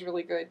is always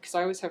really good, because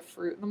I always have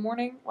fruit in the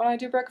morning when I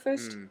do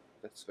breakfast.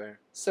 That's fair.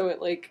 So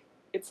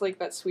it's like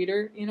that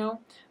sweeter, you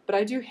know? But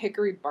I do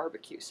hickory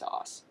barbecue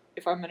sauce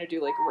if I'm gonna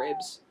do, like,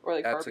 ribs or,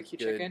 like, That's barbecue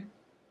good- chicken.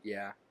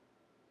 Yeah.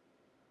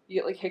 You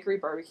get, like, hickory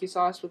barbecue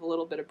sauce with a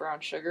little bit of brown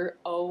sugar.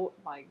 Oh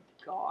my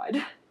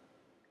god.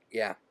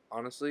 Yeah,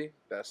 honestly,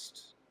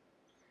 best.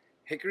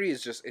 Hickory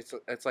is just, it's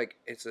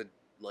a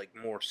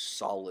more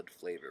solid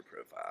flavor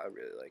profile. I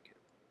really like it.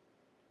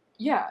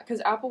 Yeah, because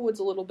Applewood's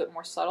a little bit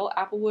more subtle.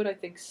 Applewood, I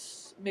think,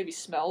 maybe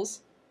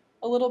smells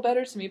a little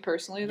better to me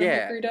personally than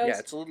hickory does. Yeah,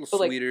 it's a little But,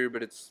 like, sweeter,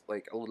 but it's,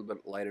 like, a little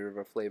bit lighter of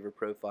a flavor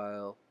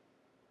profile.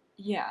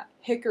 yeah,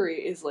 hickory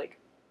is, like,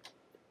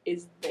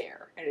 is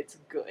there, and it's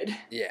good.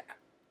 Yeah.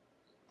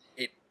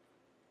 It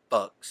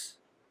bugs.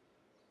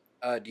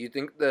 Do you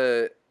think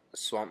the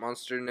swamp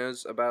monster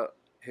knows about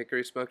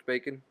hickory smoked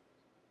bacon?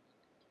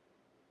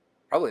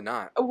 Probably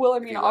not. Well, I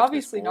If mean, you left this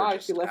obviously boar not if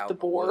just you left out the in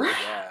boar. woods,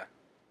 yeah.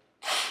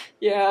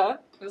 Yeah,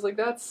 I was like,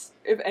 that's,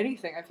 if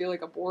anything, I feel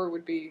like a boar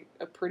would be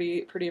a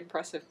pretty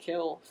impressive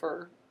kill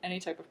for any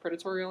type of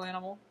predatorial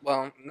animal.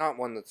 Well, not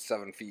one that's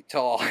 7 feet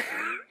tall,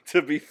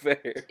 to be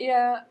fair.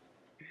 Yeah.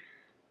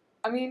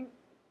 I mean,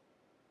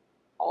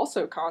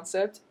 also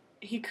concept,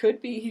 he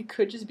could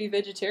just be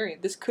vegetarian.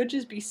 This could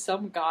just be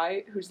some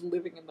guy who's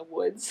living in the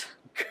woods.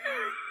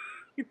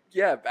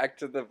 Yeah, back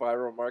to the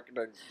viral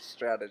marketing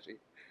strategy.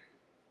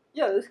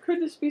 Yeah, this could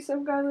just be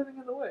some guy living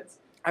in the woods.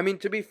 I mean,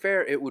 to be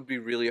fair, it would be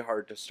really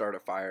hard to start a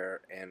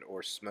fire and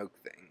or smoke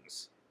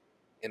things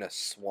in a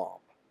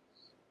swamp.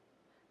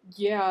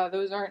 Yeah,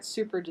 those aren't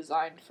super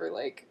designed for,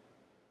 like,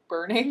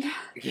 burning.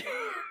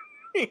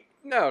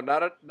 No,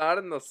 not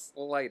in the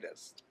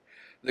slightest.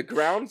 The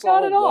ground's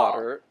Not all at all.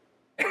 water.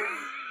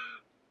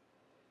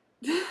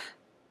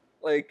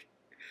 Like,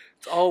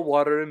 it's all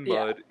water and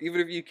Yeah. mud.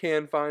 Even if you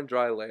can find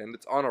dry land,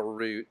 it's on a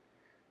route.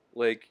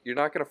 Like, you're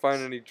not gonna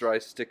find any dry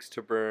sticks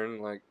to burn.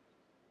 Like,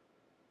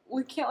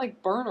 We can't,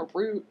 like, burn a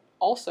root.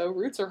 Also,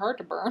 roots are hard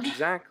to burn.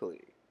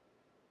 exactly.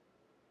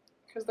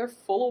 Because they're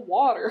full of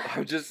water.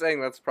 I'm just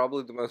saying that's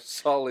probably the most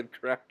solid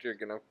ground you're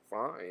gonna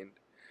find.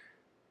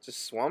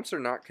 Just swamps are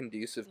not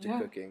conducive to Yeah.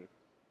 cooking.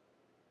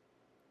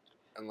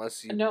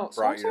 Unless you No, brought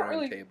swamps your aren't own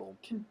really table.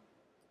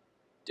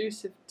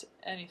 conducive to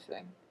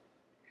anything.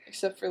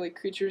 Except for, like,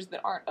 creatures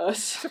that aren't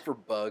us. Except for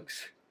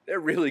bugs. They're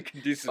really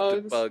conducive to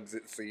Bugs. bugs,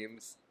 it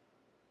seems.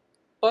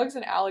 Bugs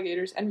and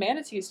alligators, and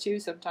manatees too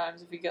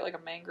sometimes if you get, like, a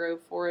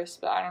mangrove forest,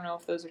 but I don't know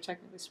if those are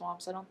technically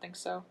swamps. I don't think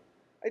so.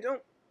 I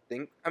don't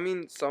think... I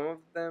mean, some of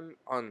them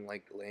on,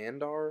 like,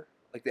 land are.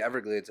 Like, the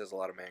Everglades has a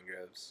lot of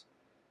mangroves.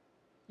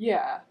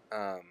 Yeah.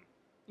 Um,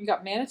 You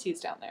got manatees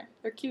down there.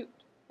 They're cute.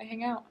 They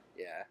hang out.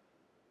 yeah.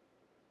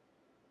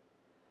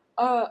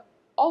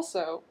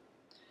 Also,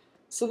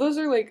 so those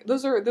are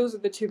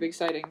the two big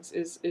sightings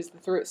is the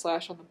throat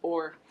slash on the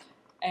boar.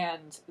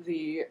 and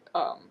the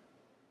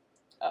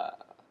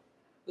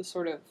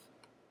sort of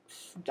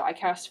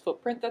die-cast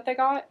footprint that they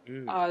got.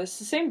 It's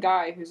the same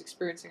guy who's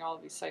experiencing all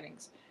of these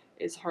sightings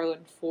is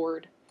Harlan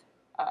Ford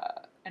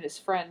and his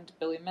friend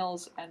Billy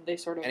Mills, and they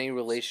sort of Any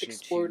relation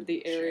explored to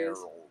the areas.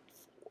 Gerald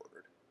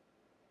Ford?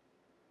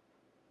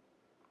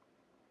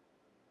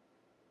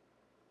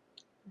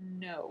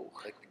 No.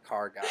 Like the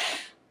car guy.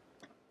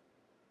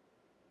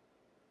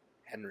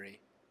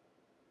 Henry.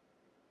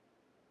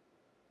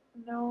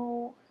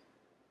 No.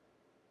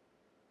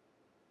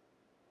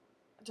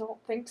 I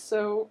don't think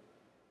so.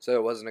 So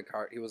it wasn't a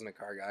car. He wasn't a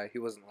car guy. He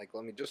wasn't like,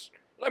 let me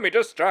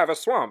just drive a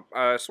swamp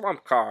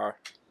car,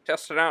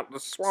 testing out the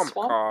swamp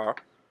car.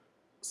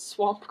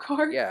 Swamp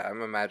car? Yeah,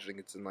 I'm imagining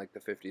it's in like the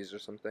 50s or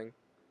something.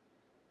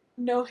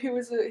 No, he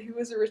was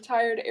a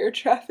retired air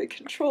traffic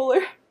controller.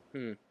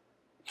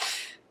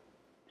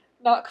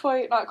 Not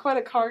quite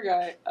a car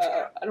guy.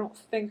 I don't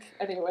think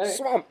anyway.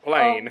 Swamp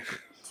plane.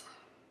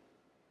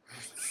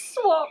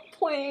 Swamp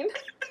plane.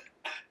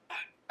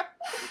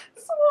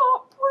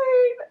 Swamp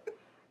plane.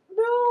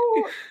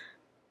 No.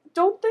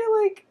 Don't they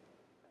like?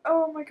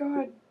 Oh my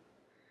god.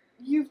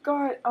 You've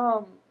got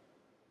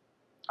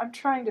I'm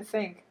trying to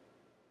think.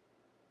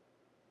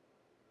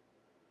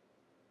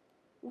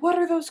 What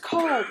are those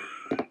called?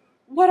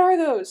 What are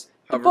those?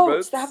 The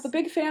boats that have the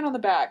big fan on the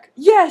back.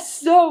 Yes,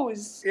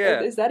 those!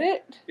 Yeah. Is that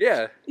it?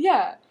 Yeah.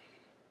 Yeah.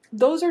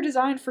 Those are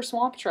designed for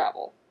swamp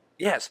travel.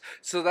 Yes.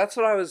 So that's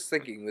what I was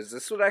thinking, was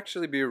this would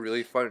actually be a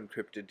really fun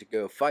cryptid to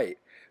go fight.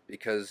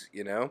 Because,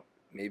 you know,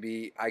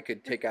 maybe I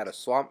could take out a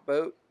swamp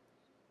boat.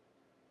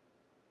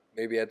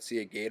 Maybe I'd see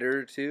a gator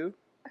or two.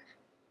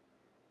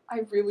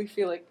 I really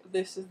feel like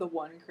this is the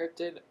one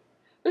cryptid.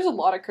 There's a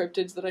lot of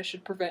cryptids that I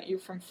should prevent you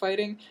from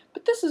fighting,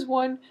 but this is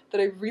one that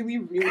I really,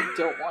 really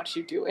don't want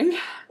you doing.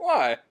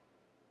 Why?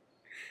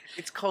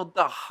 It's called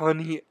the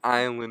Honey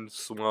Island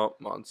Swamp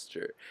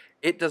Monster.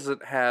 It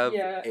doesn't have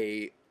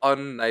a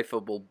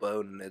unknifable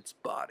bone in its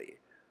body.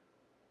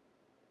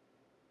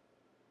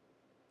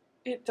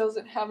 It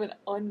doesn't have an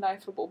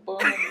unknifable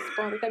bone in its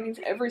body. That means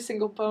every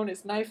single bone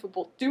is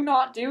knifable. Do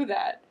not do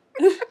that.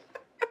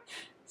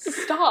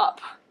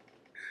 Stop.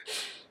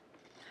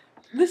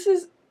 This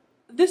is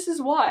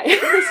why.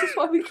 This is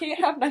why we can't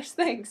have nice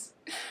things.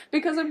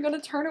 Because I'm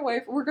gonna turn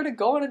away. We're gonna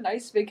go on a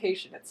nice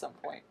vacation at some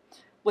point.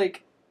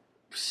 Like,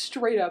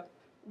 straight up,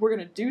 we're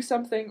gonna do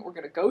something, we're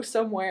gonna go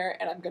somewhere,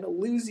 and I'm gonna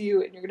lose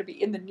you, and you're gonna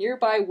be in the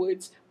nearby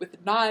woods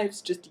with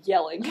knives just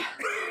yelling.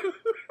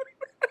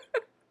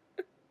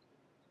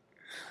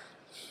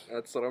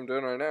 That's what I'm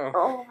doing right now.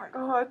 Oh my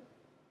god.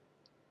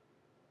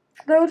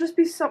 That'll just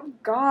be some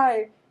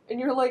guy, and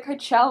you're like, I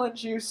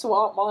challenge you,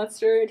 swamp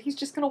monster, and he's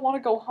just gonna want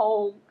to go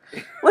home.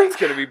 Like, it's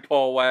gonna be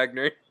Paul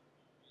Wagner.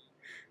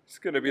 It's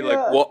gonna be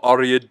like, what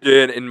are you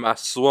doing in my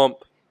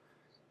swamp?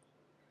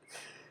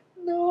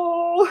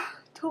 No,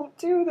 don't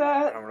do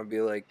that. I'm gonna be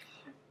like,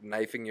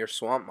 knifing your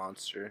swamp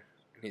monster.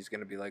 And he's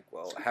gonna be like,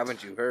 well,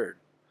 haven't you heard?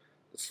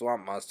 The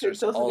swamp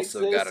monster's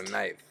also got a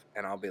knife.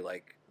 And I'll be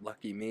like,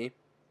 lucky me.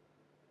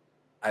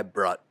 I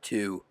brought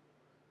 2.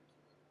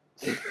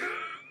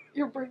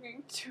 You're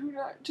bringing 2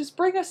 knives. Just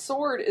bring a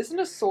sword. Isn't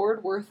a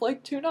sword worth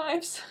like 2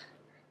 knives?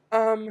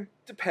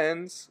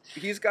 Depends.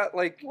 He's got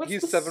like, What's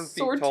he's the 7 feet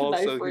sword to tall,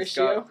 knife so he's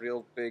ratio? got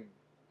real big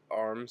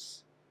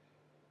arms.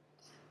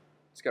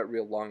 He's got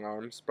real long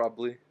arms,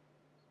 probably.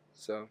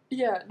 So.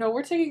 Yeah, no,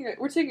 we're taking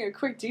a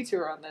quick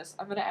detour on this.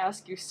 I'm gonna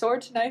ask you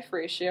sword to knife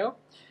ratio,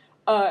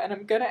 and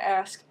I'm gonna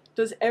ask,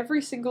 does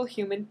every single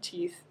human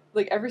tooth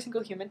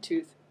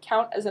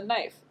count as a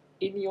knife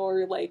in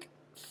your like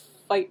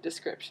fight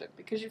description?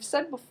 Because you've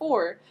said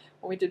before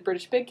when we did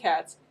British Big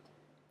Cats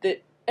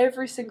that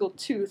every single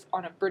tooth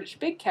on a British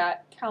Big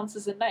Cat counts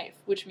as a knife,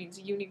 which means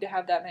you need to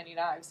have that many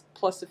knives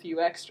plus a few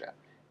extra.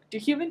 Do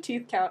human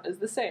teeth count as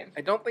the same?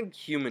 I don't think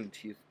human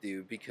teeth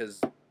do,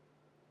 because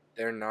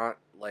they're not,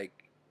 like,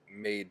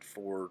 made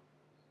for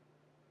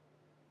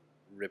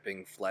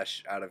ripping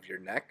flesh out of your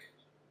neck.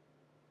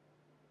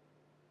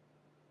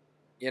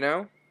 You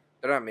know?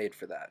 They're not made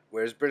for that.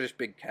 Whereas British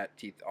Big Cat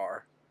teeth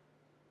are.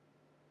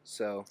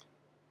 So,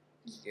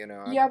 you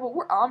know. Yeah, but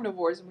we're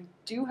omnivores and we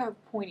do have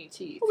pointy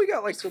teeth. Well, we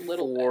got like just a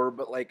little 4, bit.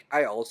 but like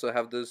I also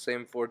have those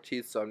same 4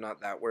 teeth, so I'm not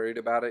that worried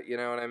about it, you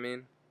know what I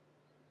mean?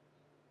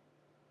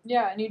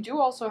 Yeah, and you do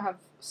also have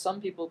some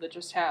people that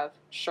just have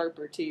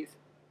sharper teeth.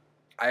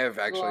 I have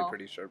actually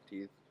pretty sharp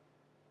teeth.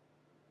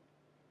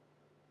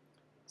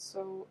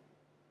 So,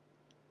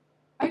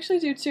 I actually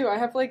do too. I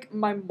have like,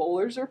 my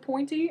molars are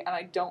pointy and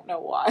I don't know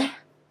why.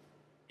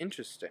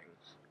 Interesting.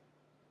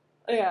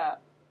 Yeah.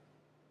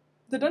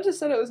 The dentist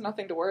said it was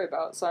nothing to worry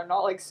about, so I'm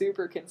not like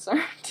super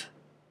concerned.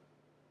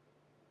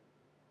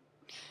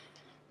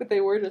 But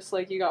they were just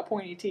like, you got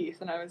pointy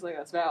teeth, and I was like,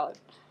 that's valid.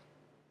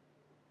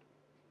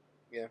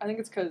 Yeah. I think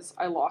it's because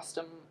I lost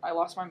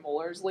my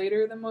molars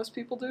later than most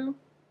people do.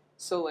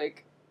 So,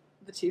 like,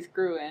 the teeth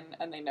grew in,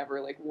 and they never,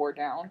 like, wore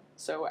down.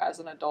 So, as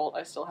an adult,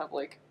 I still have,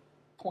 like,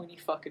 pointy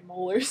fucking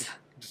molars.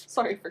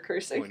 Sorry for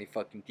cursing. Pointy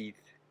fucking teeth.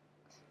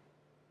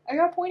 I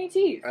got pointy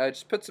teeth.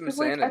 Just put some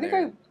sand in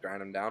there and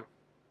grind them down.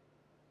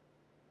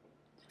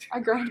 I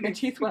grind my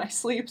teeth when I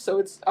sleep,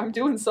 so I'm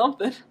doing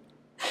something.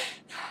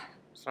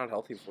 It's not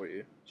healthy for you.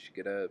 You should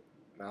get a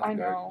mouth I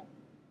guard. know.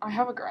 I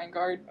have a grind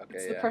guard. Okay,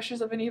 It's the yeah.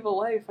 pressures of an evil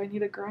life. I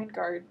need a grind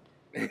guard.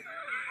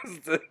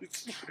 The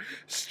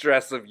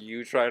stress of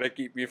you trying to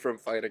keep me from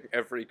fighting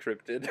every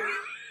cryptid.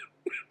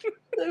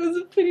 That was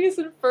a Phineas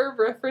and Ferb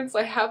reference.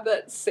 I have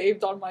that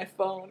saved on my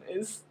phone.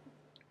 Is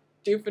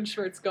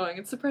Doofenshmirtz going,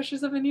 it's the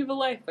pressures of an evil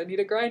life. I need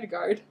a grind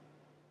guard.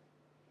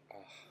 Oh,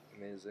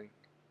 amazing.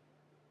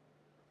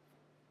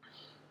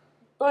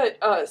 But,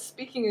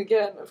 speaking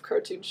again of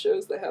cartoon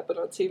shows that happen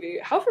on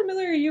TV, how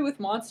familiar are you with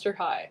Monster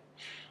High?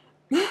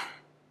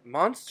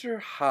 Monster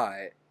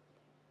High.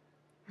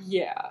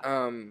 Yeah.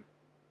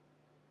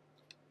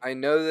 I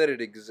know that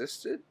it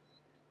existed,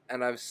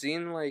 and I've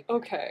seen, like...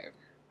 Okay.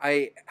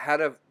 I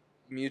had a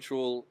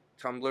mutual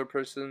Tumblr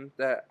person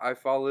that I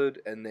followed,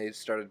 and they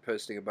started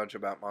posting a bunch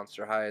about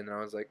Monster High, and I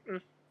was like,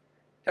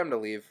 time to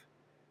leave.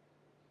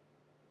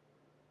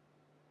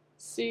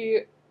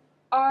 See,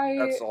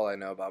 That's all I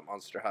know about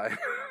Monster High.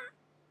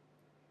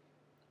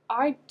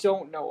 I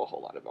don't know a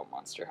whole lot about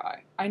Monster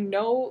High. I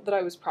know that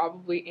I was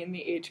probably in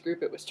the age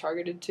group it was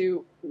targeted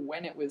to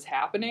when it was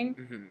happening.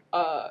 Mm-hmm.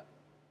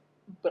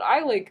 But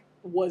I, like,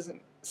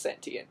 wasn't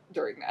sentient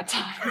during that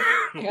time.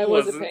 Like, I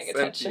wasn't paying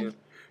attention.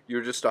 You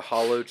were just a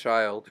hollow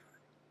child.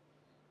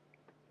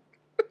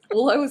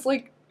 Well, I was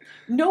like,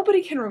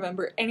 nobody can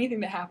remember anything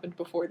that happened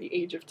before the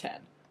age of 10.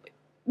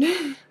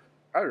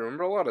 I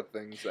remember a lot of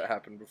things that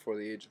happened before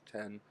the age of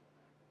 10.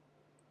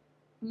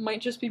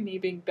 Might just be me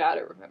being bad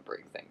at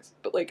remembering things.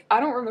 But, like, I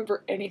don't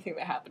remember anything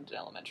that happened in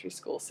elementary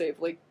school, save,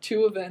 like,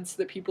 2 events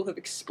that people have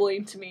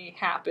explained to me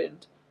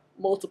happened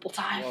multiple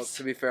times. Well,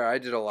 to be fair, I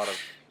did a lot of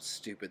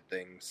stupid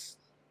things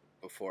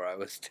before I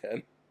was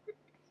 10.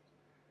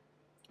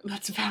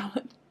 That's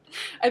valid.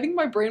 I think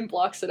my brain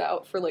blocks it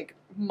out for, like,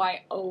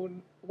 my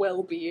own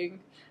well-being,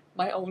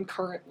 my own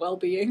current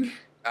well-being.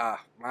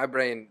 My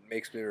brain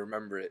makes me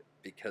remember it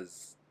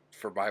because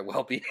for my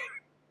well-being.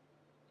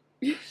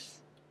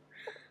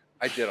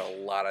 I did a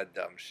lot of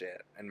dumb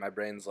shit, and my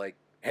brain's like,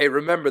 hey,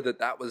 remember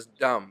that was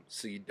dumb,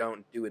 so you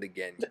don't do it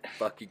again, you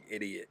fucking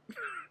idiot.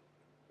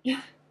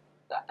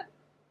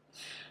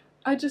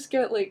 I just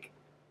get, like,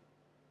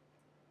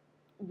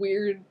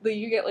 weird, like,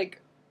 you get,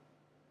 like,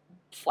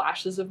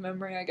 flashes of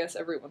memory, I guess,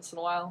 every once in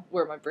a while,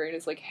 where my brain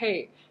is like,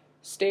 hey,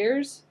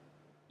 stairs,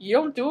 you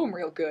don't do them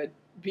real good,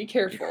 be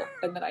careful,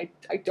 and then I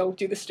don't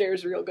do the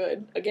stairs real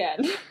good,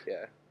 again.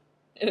 Yeah.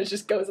 And it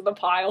just goes in the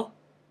pile.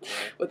 Yeah.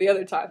 But the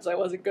other times I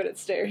wasn't good at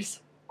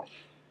stairs.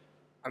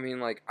 I mean,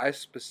 like, I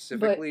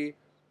specifically...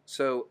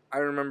 So, I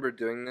remember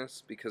doing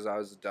this because I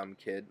was a dumb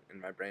kid,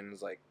 and my brain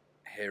was like,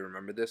 hey,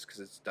 remember this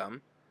because it's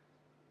dumb?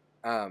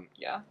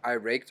 Yeah. I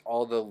raked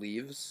all the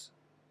leaves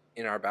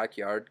in our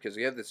backyard because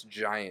we have this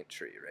giant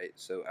tree, right?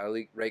 So,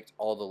 I raked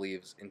all the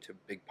leaves into a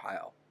big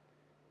pile.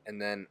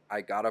 And then I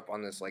got up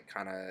on this, like,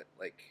 kind of,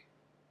 like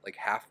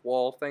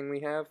half-wall thing we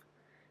have.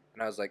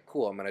 And I was like,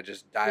 cool, I'm going to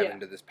just dive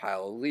into this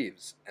pile of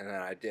leaves. And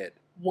then I did.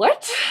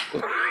 What?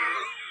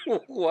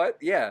 What?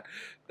 Yeah.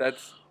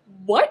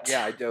 What?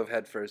 Yeah, I dove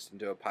headfirst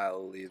into a pile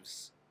of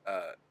leaves.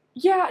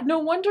 Yeah, no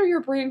wonder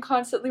your brain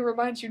constantly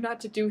reminds you not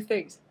to do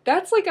things.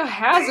 That's like a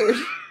hazard.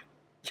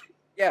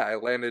 Yeah, I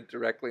landed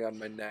directly on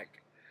my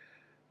neck.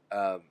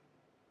 Oh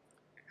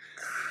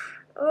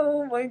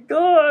my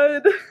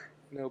god.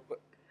 No, but...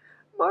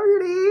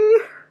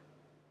 Marty!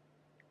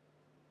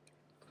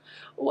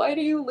 Why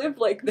do you live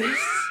like this?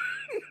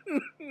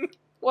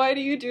 Why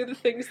do you do the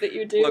things that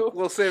you do? Look,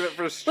 we'll save it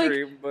for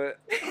stream, but...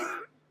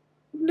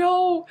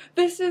 No,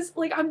 this is,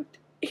 like,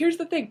 here's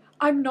the thing.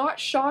 I'm not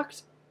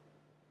shocked,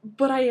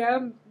 but I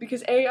am,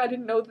 because A, I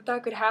didn't know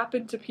that could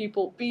happen to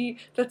people. B,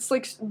 that's,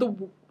 like,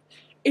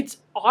 it's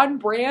on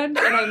brand,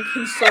 and I'm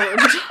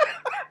concerned.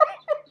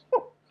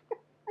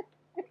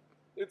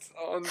 It's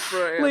on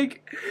brand.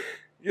 Like...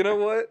 You know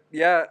what?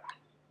 Yeah.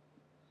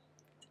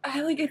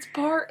 It's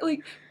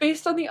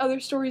based on the other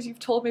stories you've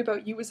told me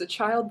about you as a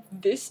child,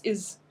 this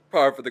is...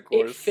 Par for the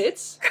course. It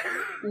fits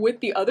with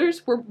the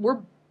others.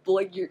 We're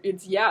like,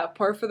 it's,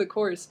 par for the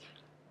course.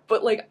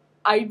 But, like,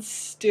 I'd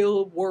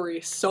still worry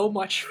so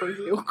much for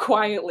you,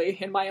 quietly,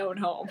 in my own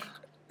home.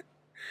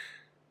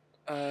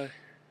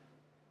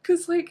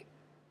 'Cause, like,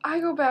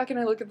 I go back and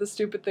I look at the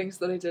stupid things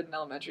that I did in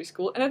elementary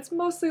school, and it's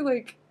mostly,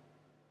 like,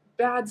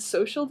 bad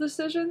social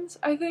decisions,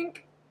 I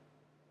think.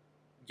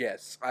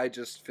 Yes, I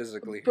just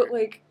physically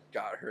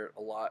got hurt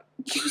a lot.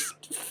 You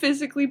just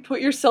physically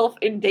put yourself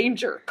in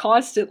danger,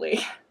 constantly.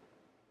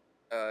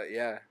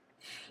 Yeah.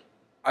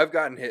 I've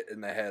gotten hit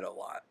in the head a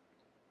lot.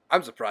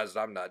 I'm surprised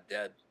I'm not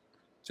dead,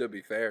 to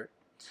be fair.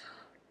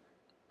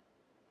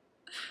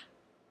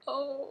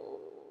 Oh.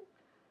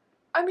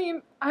 I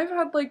mean, I've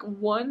had, like,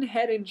 one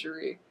head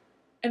injury,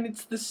 and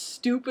it's the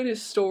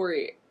stupidest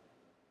story.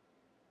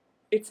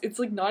 It's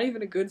like, not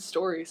even a good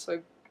story,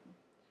 so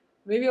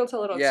maybe I'll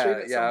tell it on stream at some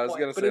point. Yeah, I was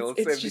gonna say,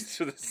 let's save these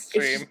for the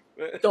stream.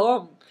 It's just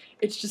dumb.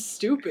 It's just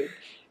stupid.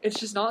 It's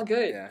just not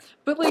good. Yeah.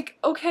 But, like,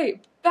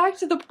 okay, back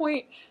to the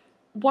point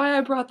why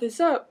I brought this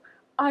up.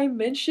 I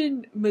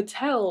mentioned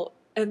Mattel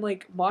and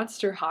like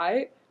Monster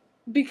High,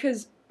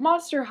 because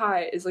Monster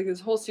High is like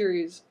this whole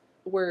series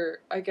where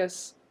I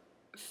guess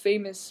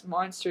famous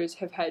monsters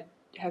have had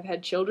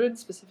children,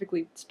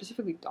 specifically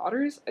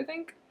daughters, I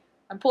think.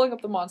 I'm pulling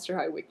up the Monster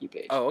High wiki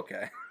page. Oh,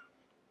 okay.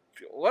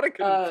 What a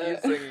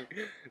confusing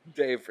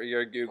day for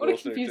your Google what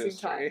a confusing search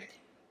history. time.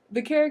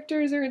 The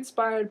characters are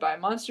inspired by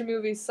monster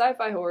movies,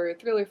 sci-fi horror,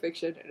 thriller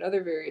fiction, and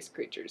other various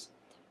creatures.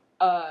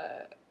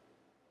 I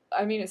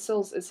mean, it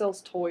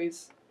sells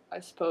toys,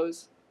 I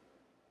suppose.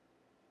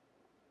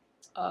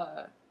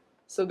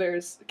 So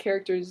there's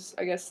characters,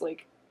 I guess,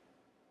 like,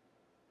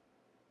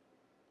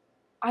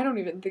 I don't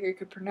even think I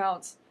could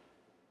pronounce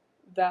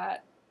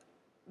that.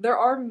 There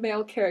are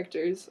male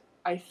characters,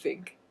 I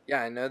think.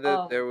 Yeah, I know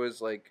that there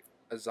was, like,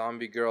 a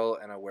zombie girl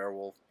and a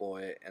werewolf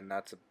boy, and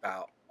that's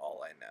about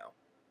all I know.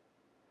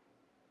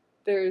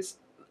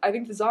 I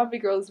think the zombie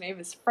girl's name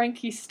is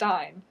Frankie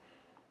Stein.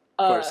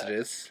 Of course it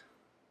is.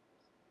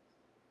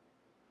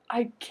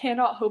 I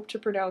cannot hope to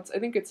pronounce, I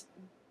think it's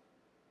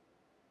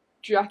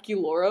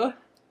Draculora.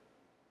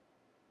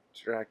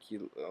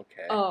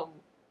 Okay.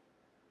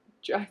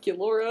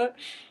 Draculora.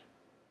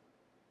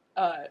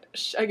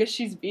 I guess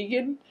she's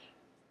vegan.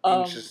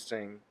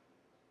 Interesting.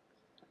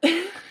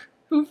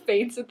 Who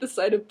faints at the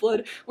sight of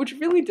blood, which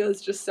really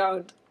does just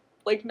sound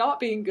like not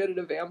being good at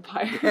a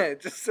vampire. Yeah,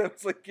 it just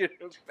sounds like you're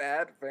a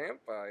bad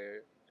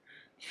vampire.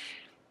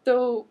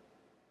 So,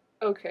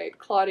 okay,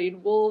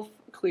 Claudine Wolf,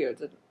 Cleo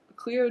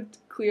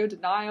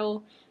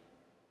Denial.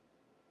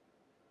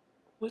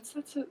 What's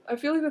that? I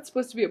feel like that's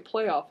supposed to be a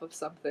playoff of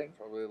something.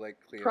 Probably like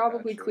Cleopatra.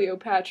 Probably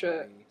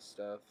Cleopatra.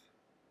 Stuff.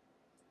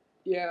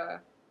 Yeah.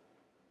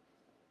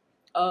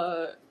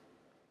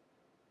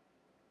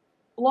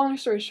 Long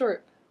story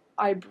short,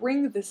 I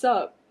bring this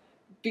up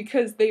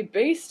because they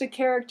based a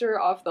character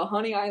off the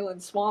Honey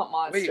Island Swamp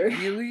Monster. Wait,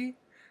 really?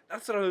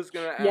 That's what I was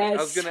gonna ask. Yes.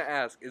 I was gonna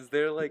ask, is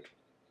there like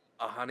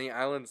a Honey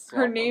Island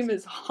Swamp Her name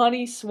is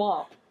Honey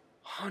Swamp.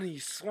 Honey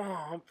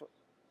Swamp?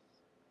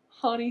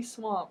 Honey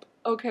Swamp.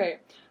 Okay.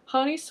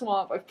 Honey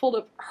Swamp, I've pulled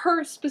up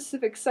her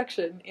specific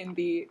section in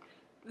the...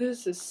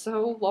 This is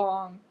so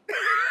long.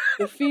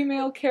 The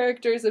female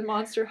characters in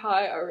Monster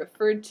High are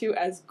referred to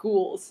as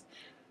ghouls.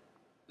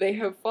 They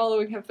have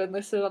been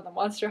listed on the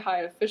Monster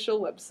High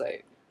official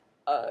website.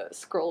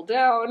 Scroll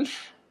down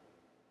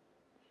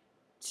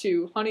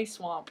to Honey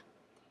Swamp.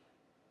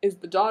 Is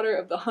the daughter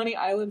of the Honey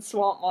Island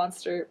Swamp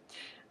Monster.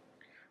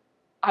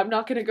 I'm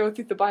not going to go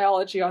through the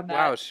biology on that.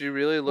 Wow, she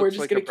really looks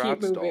like a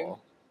Bratz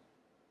doll.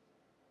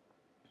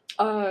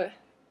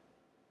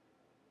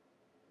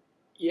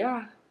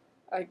 Yeah,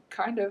 I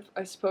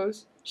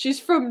suppose. She's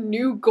from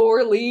New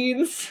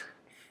Orleans.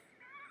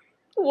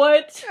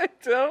 What? I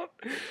don't.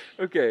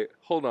 Okay,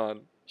 hold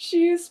on.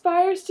 She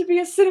aspires to be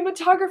a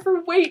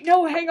cinematographer. Wait,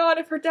 no, hang on.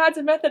 If her dad's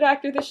a method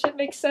actor, this shit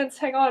makes sense.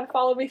 Hang on,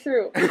 follow me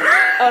through.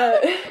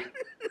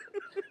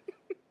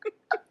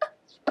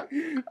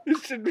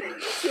 This should make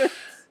sense.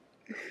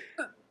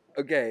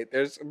 Okay,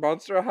 there's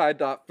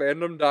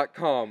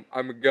monsterhigh.fandom.com.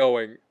 I'm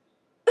going.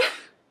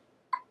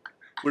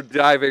 We're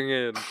diving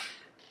in.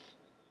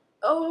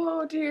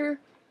 Oh, dear.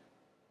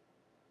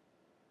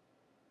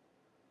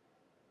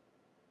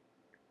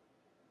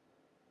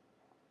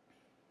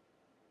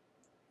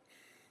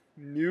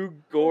 New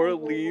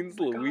Orleans,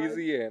 Oh my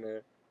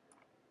Louisiana.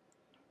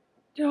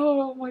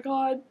 Oh my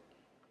god.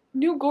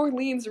 New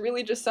Orleans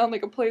really just sound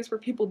like a place where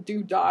people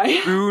do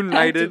die.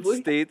 United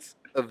States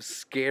of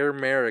Scare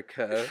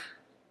America.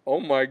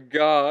 Oh my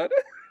god.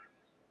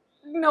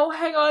 No,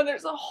 hang on,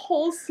 there's a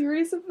whole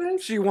series of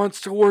this? She wants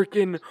to work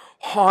in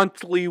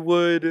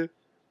Hauntlywood.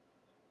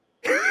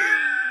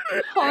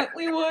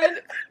 Hauntlywood?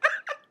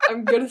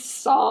 I'm gonna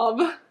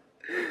sob.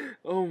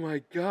 Oh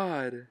my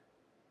god.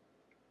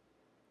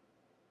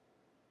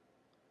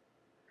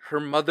 Her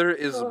mother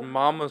is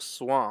Mama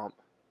Swamp.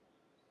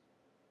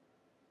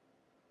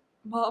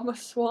 Mama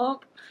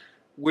Swamp?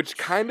 Which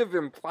kind of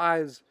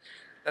implies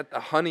that the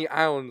Honey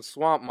Island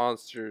Swamp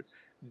Monster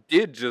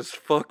did just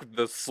fuck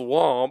the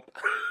swamp.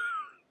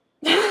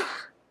 What?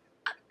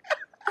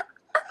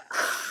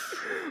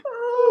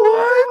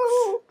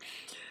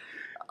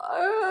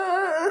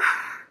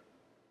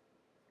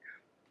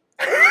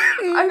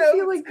 I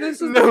feel like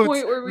this is the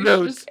point where we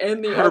should just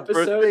end the episode.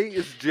 Her birthday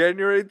is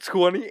January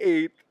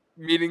 28th,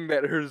 meaning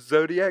that her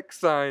zodiac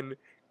sign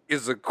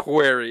is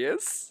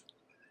Aquarius.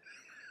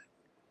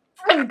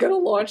 I'm gonna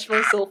launch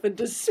myself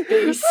into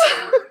space.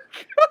 Oh,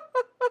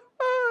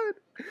 God.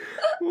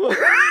 What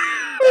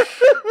the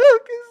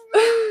fuck is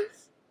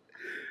this?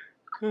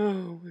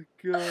 Oh, my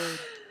God.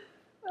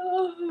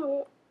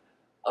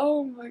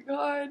 Oh my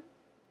god.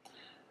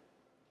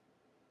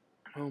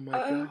 Oh my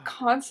god.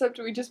 Concept,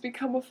 we just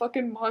become a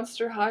fucking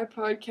Monster High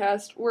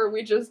podcast where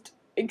we just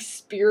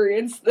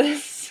experience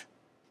this.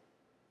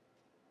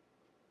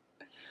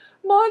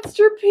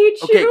 Monster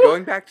Pichu! Okay,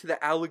 going back to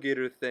the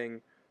alligator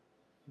thing,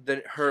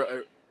 that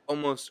her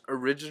almost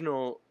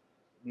original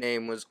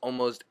name was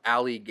almost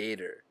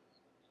Alligator.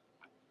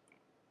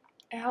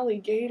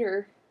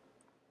 Alligator.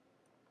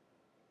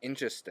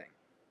 Interesting.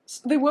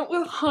 They went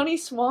with Honey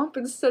Swamp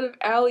instead of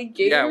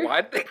Alligator. Yeah,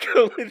 why'd they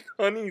go with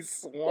Honey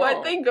Swamp?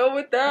 Why'd they go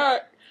with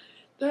that?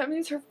 That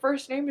means her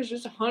first name is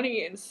just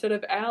Honey instead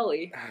of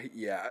Allie.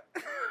 Yeah.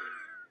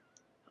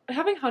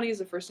 Having Honey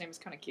as a first name is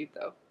kind of cute,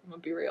 though. I'm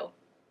gonna be real.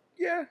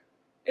 Yeah.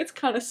 It's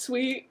kind of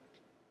sweet.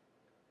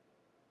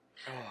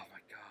 Oh my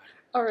god.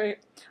 All right.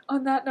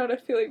 On that note, I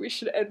feel like we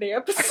should end the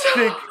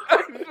episode.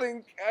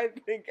 I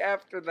think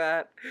after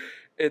that,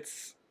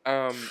 it's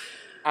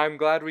I'm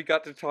glad we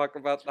got to talk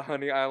about the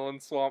Honey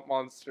Island swamp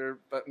monster,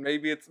 but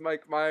maybe it's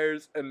Mike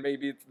Myers and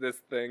maybe it's this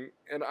thing,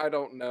 and I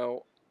don't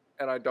know,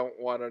 and I don't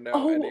want to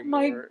know anymore. Oh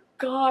my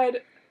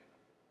god.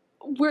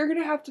 We're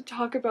gonna have to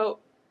talk about.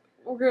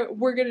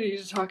 We're gonna need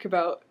to talk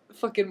about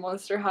fucking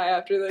Monster High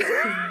after this,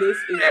 because this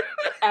is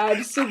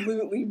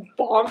absolutely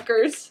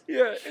bonkers.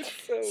 Yeah, it's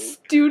so.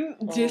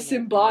 Student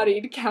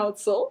Disembodied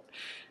Council.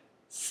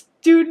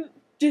 Student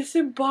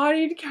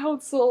Disembodied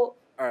Council.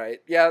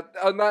 Alright, yeah,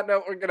 on that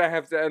note, we're gonna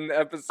have to end the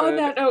episode. On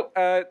that note.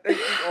 Thank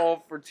you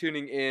all for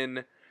tuning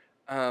in.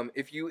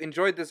 If you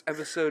enjoyed this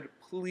episode,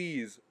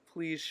 please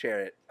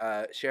share it.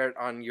 Share it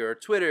on your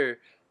Twitter,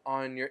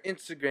 on your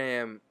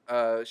Instagram,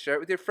 share it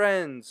with your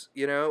friends,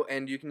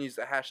 and you can use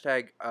the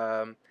hashtag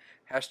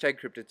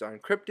Cryptids on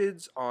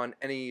Cryptids on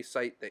any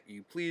site that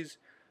you please.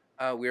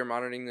 We are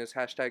monitoring those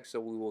hashtags, so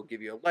we will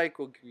give you a like,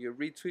 we'll give you a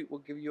retweet, we'll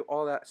give you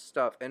all that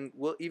stuff, and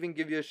we'll even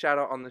give you a shout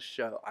out on the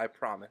show, I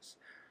promise.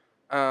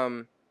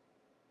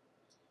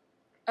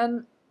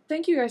 And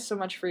thank you guys so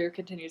much for your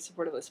continued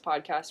support of this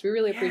podcast. We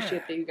really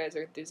appreciate that you guys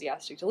are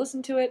enthusiastic to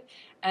listen to it,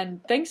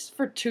 and thanks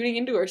for tuning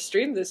into our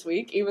stream this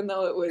week, even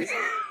though it was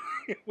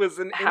it was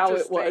an how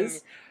it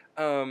was.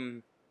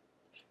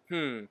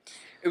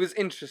 It was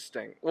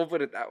interesting. We'll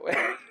put it that way.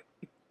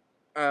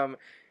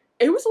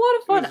 It was a lot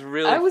of fun. It was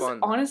really fun.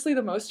 Honestly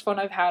the most fun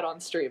I've had on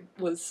stream.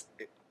 It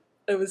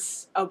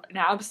was an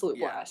absolute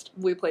blast.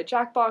 We played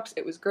Jackbox.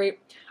 It was great.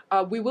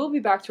 We will be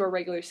back to our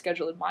regular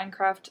schedule in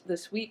Minecraft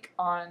this week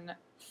on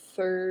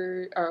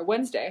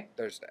Wednesday.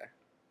 Thursday.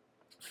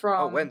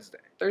 Wednesday.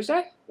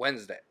 Thursday?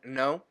 Wednesday.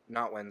 No,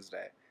 not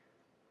Wednesday.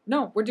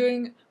 No,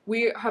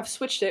 we have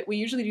switched it. We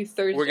usually do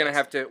Thursdays. We're gonna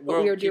have to.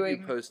 We'll keep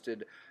you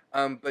posted.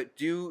 But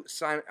do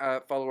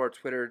follow our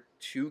Twitter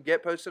to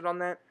get posted on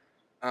that.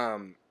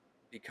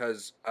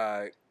 Because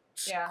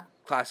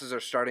classes are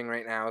starting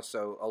right now,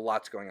 so a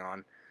lot's going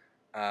on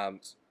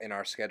in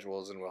our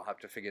schedules, and we'll have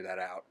to figure that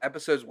out.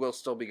 Episodes will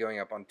still be going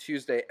up on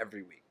Tuesday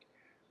every week,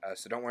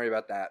 so don't worry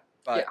about that.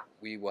 But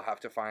we will have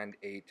to find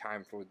a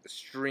time for the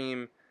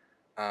stream,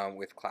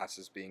 with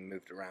classes being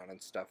moved around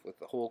and stuff with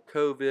the whole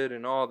COVID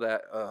and all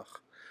that.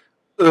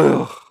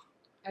 Ugh.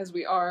 As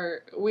we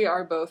are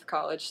both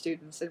college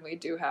students, and we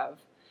do have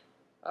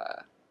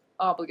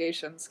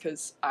obligations,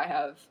 because I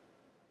have.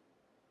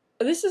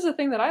 This is a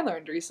thing that I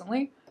learned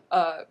recently.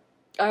 I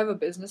have a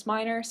business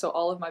minor, so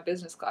all of my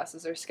business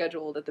classes are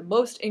scheduled at the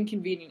most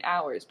inconvenient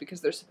hours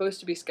because they're supposed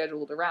to be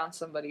scheduled around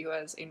somebody who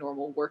has a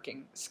normal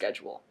working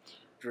schedule.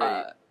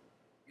 Great.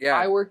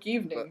 I work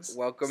evenings.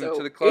 Welcome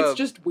to the club. It's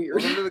just weird.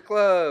 Welcome to the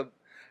club.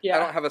 Yeah. I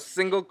don't have a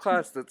single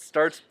class that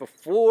starts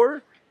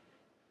before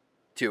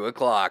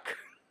 2:00.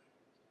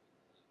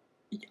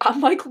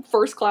 My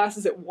first class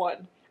is at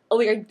 1.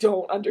 Like, I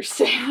don't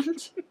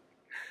understand.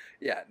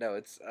 Yeah, no,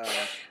 it's...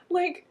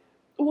 Like,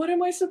 what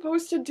am I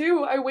supposed to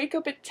do? I wake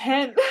up at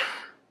 10.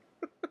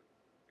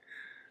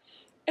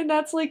 And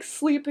that's like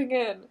sleeping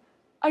in.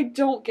 I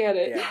don't get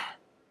it.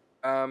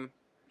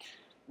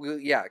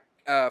 Yeah.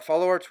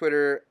 Follow our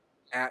Twitter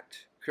on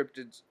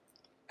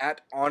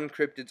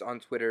Cryptids on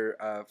Twitter.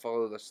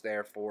 Follow us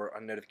there for a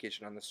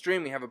notification on the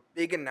stream. We have a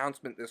big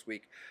announcement this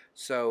week,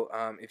 so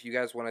if you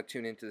guys want to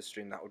tune into the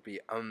stream, that would be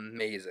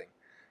amazing.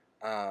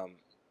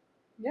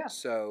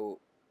 So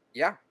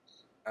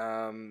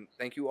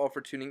thank you all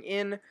for tuning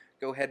in.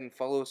 Go ahead and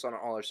follow us on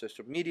all our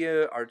social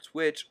media, our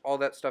Twitch, all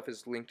that stuff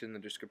is linked in the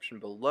description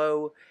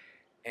below.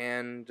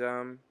 And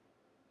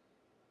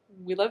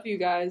we love you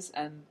guys,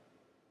 and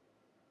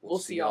we'll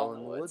see y'all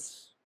in the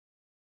woods.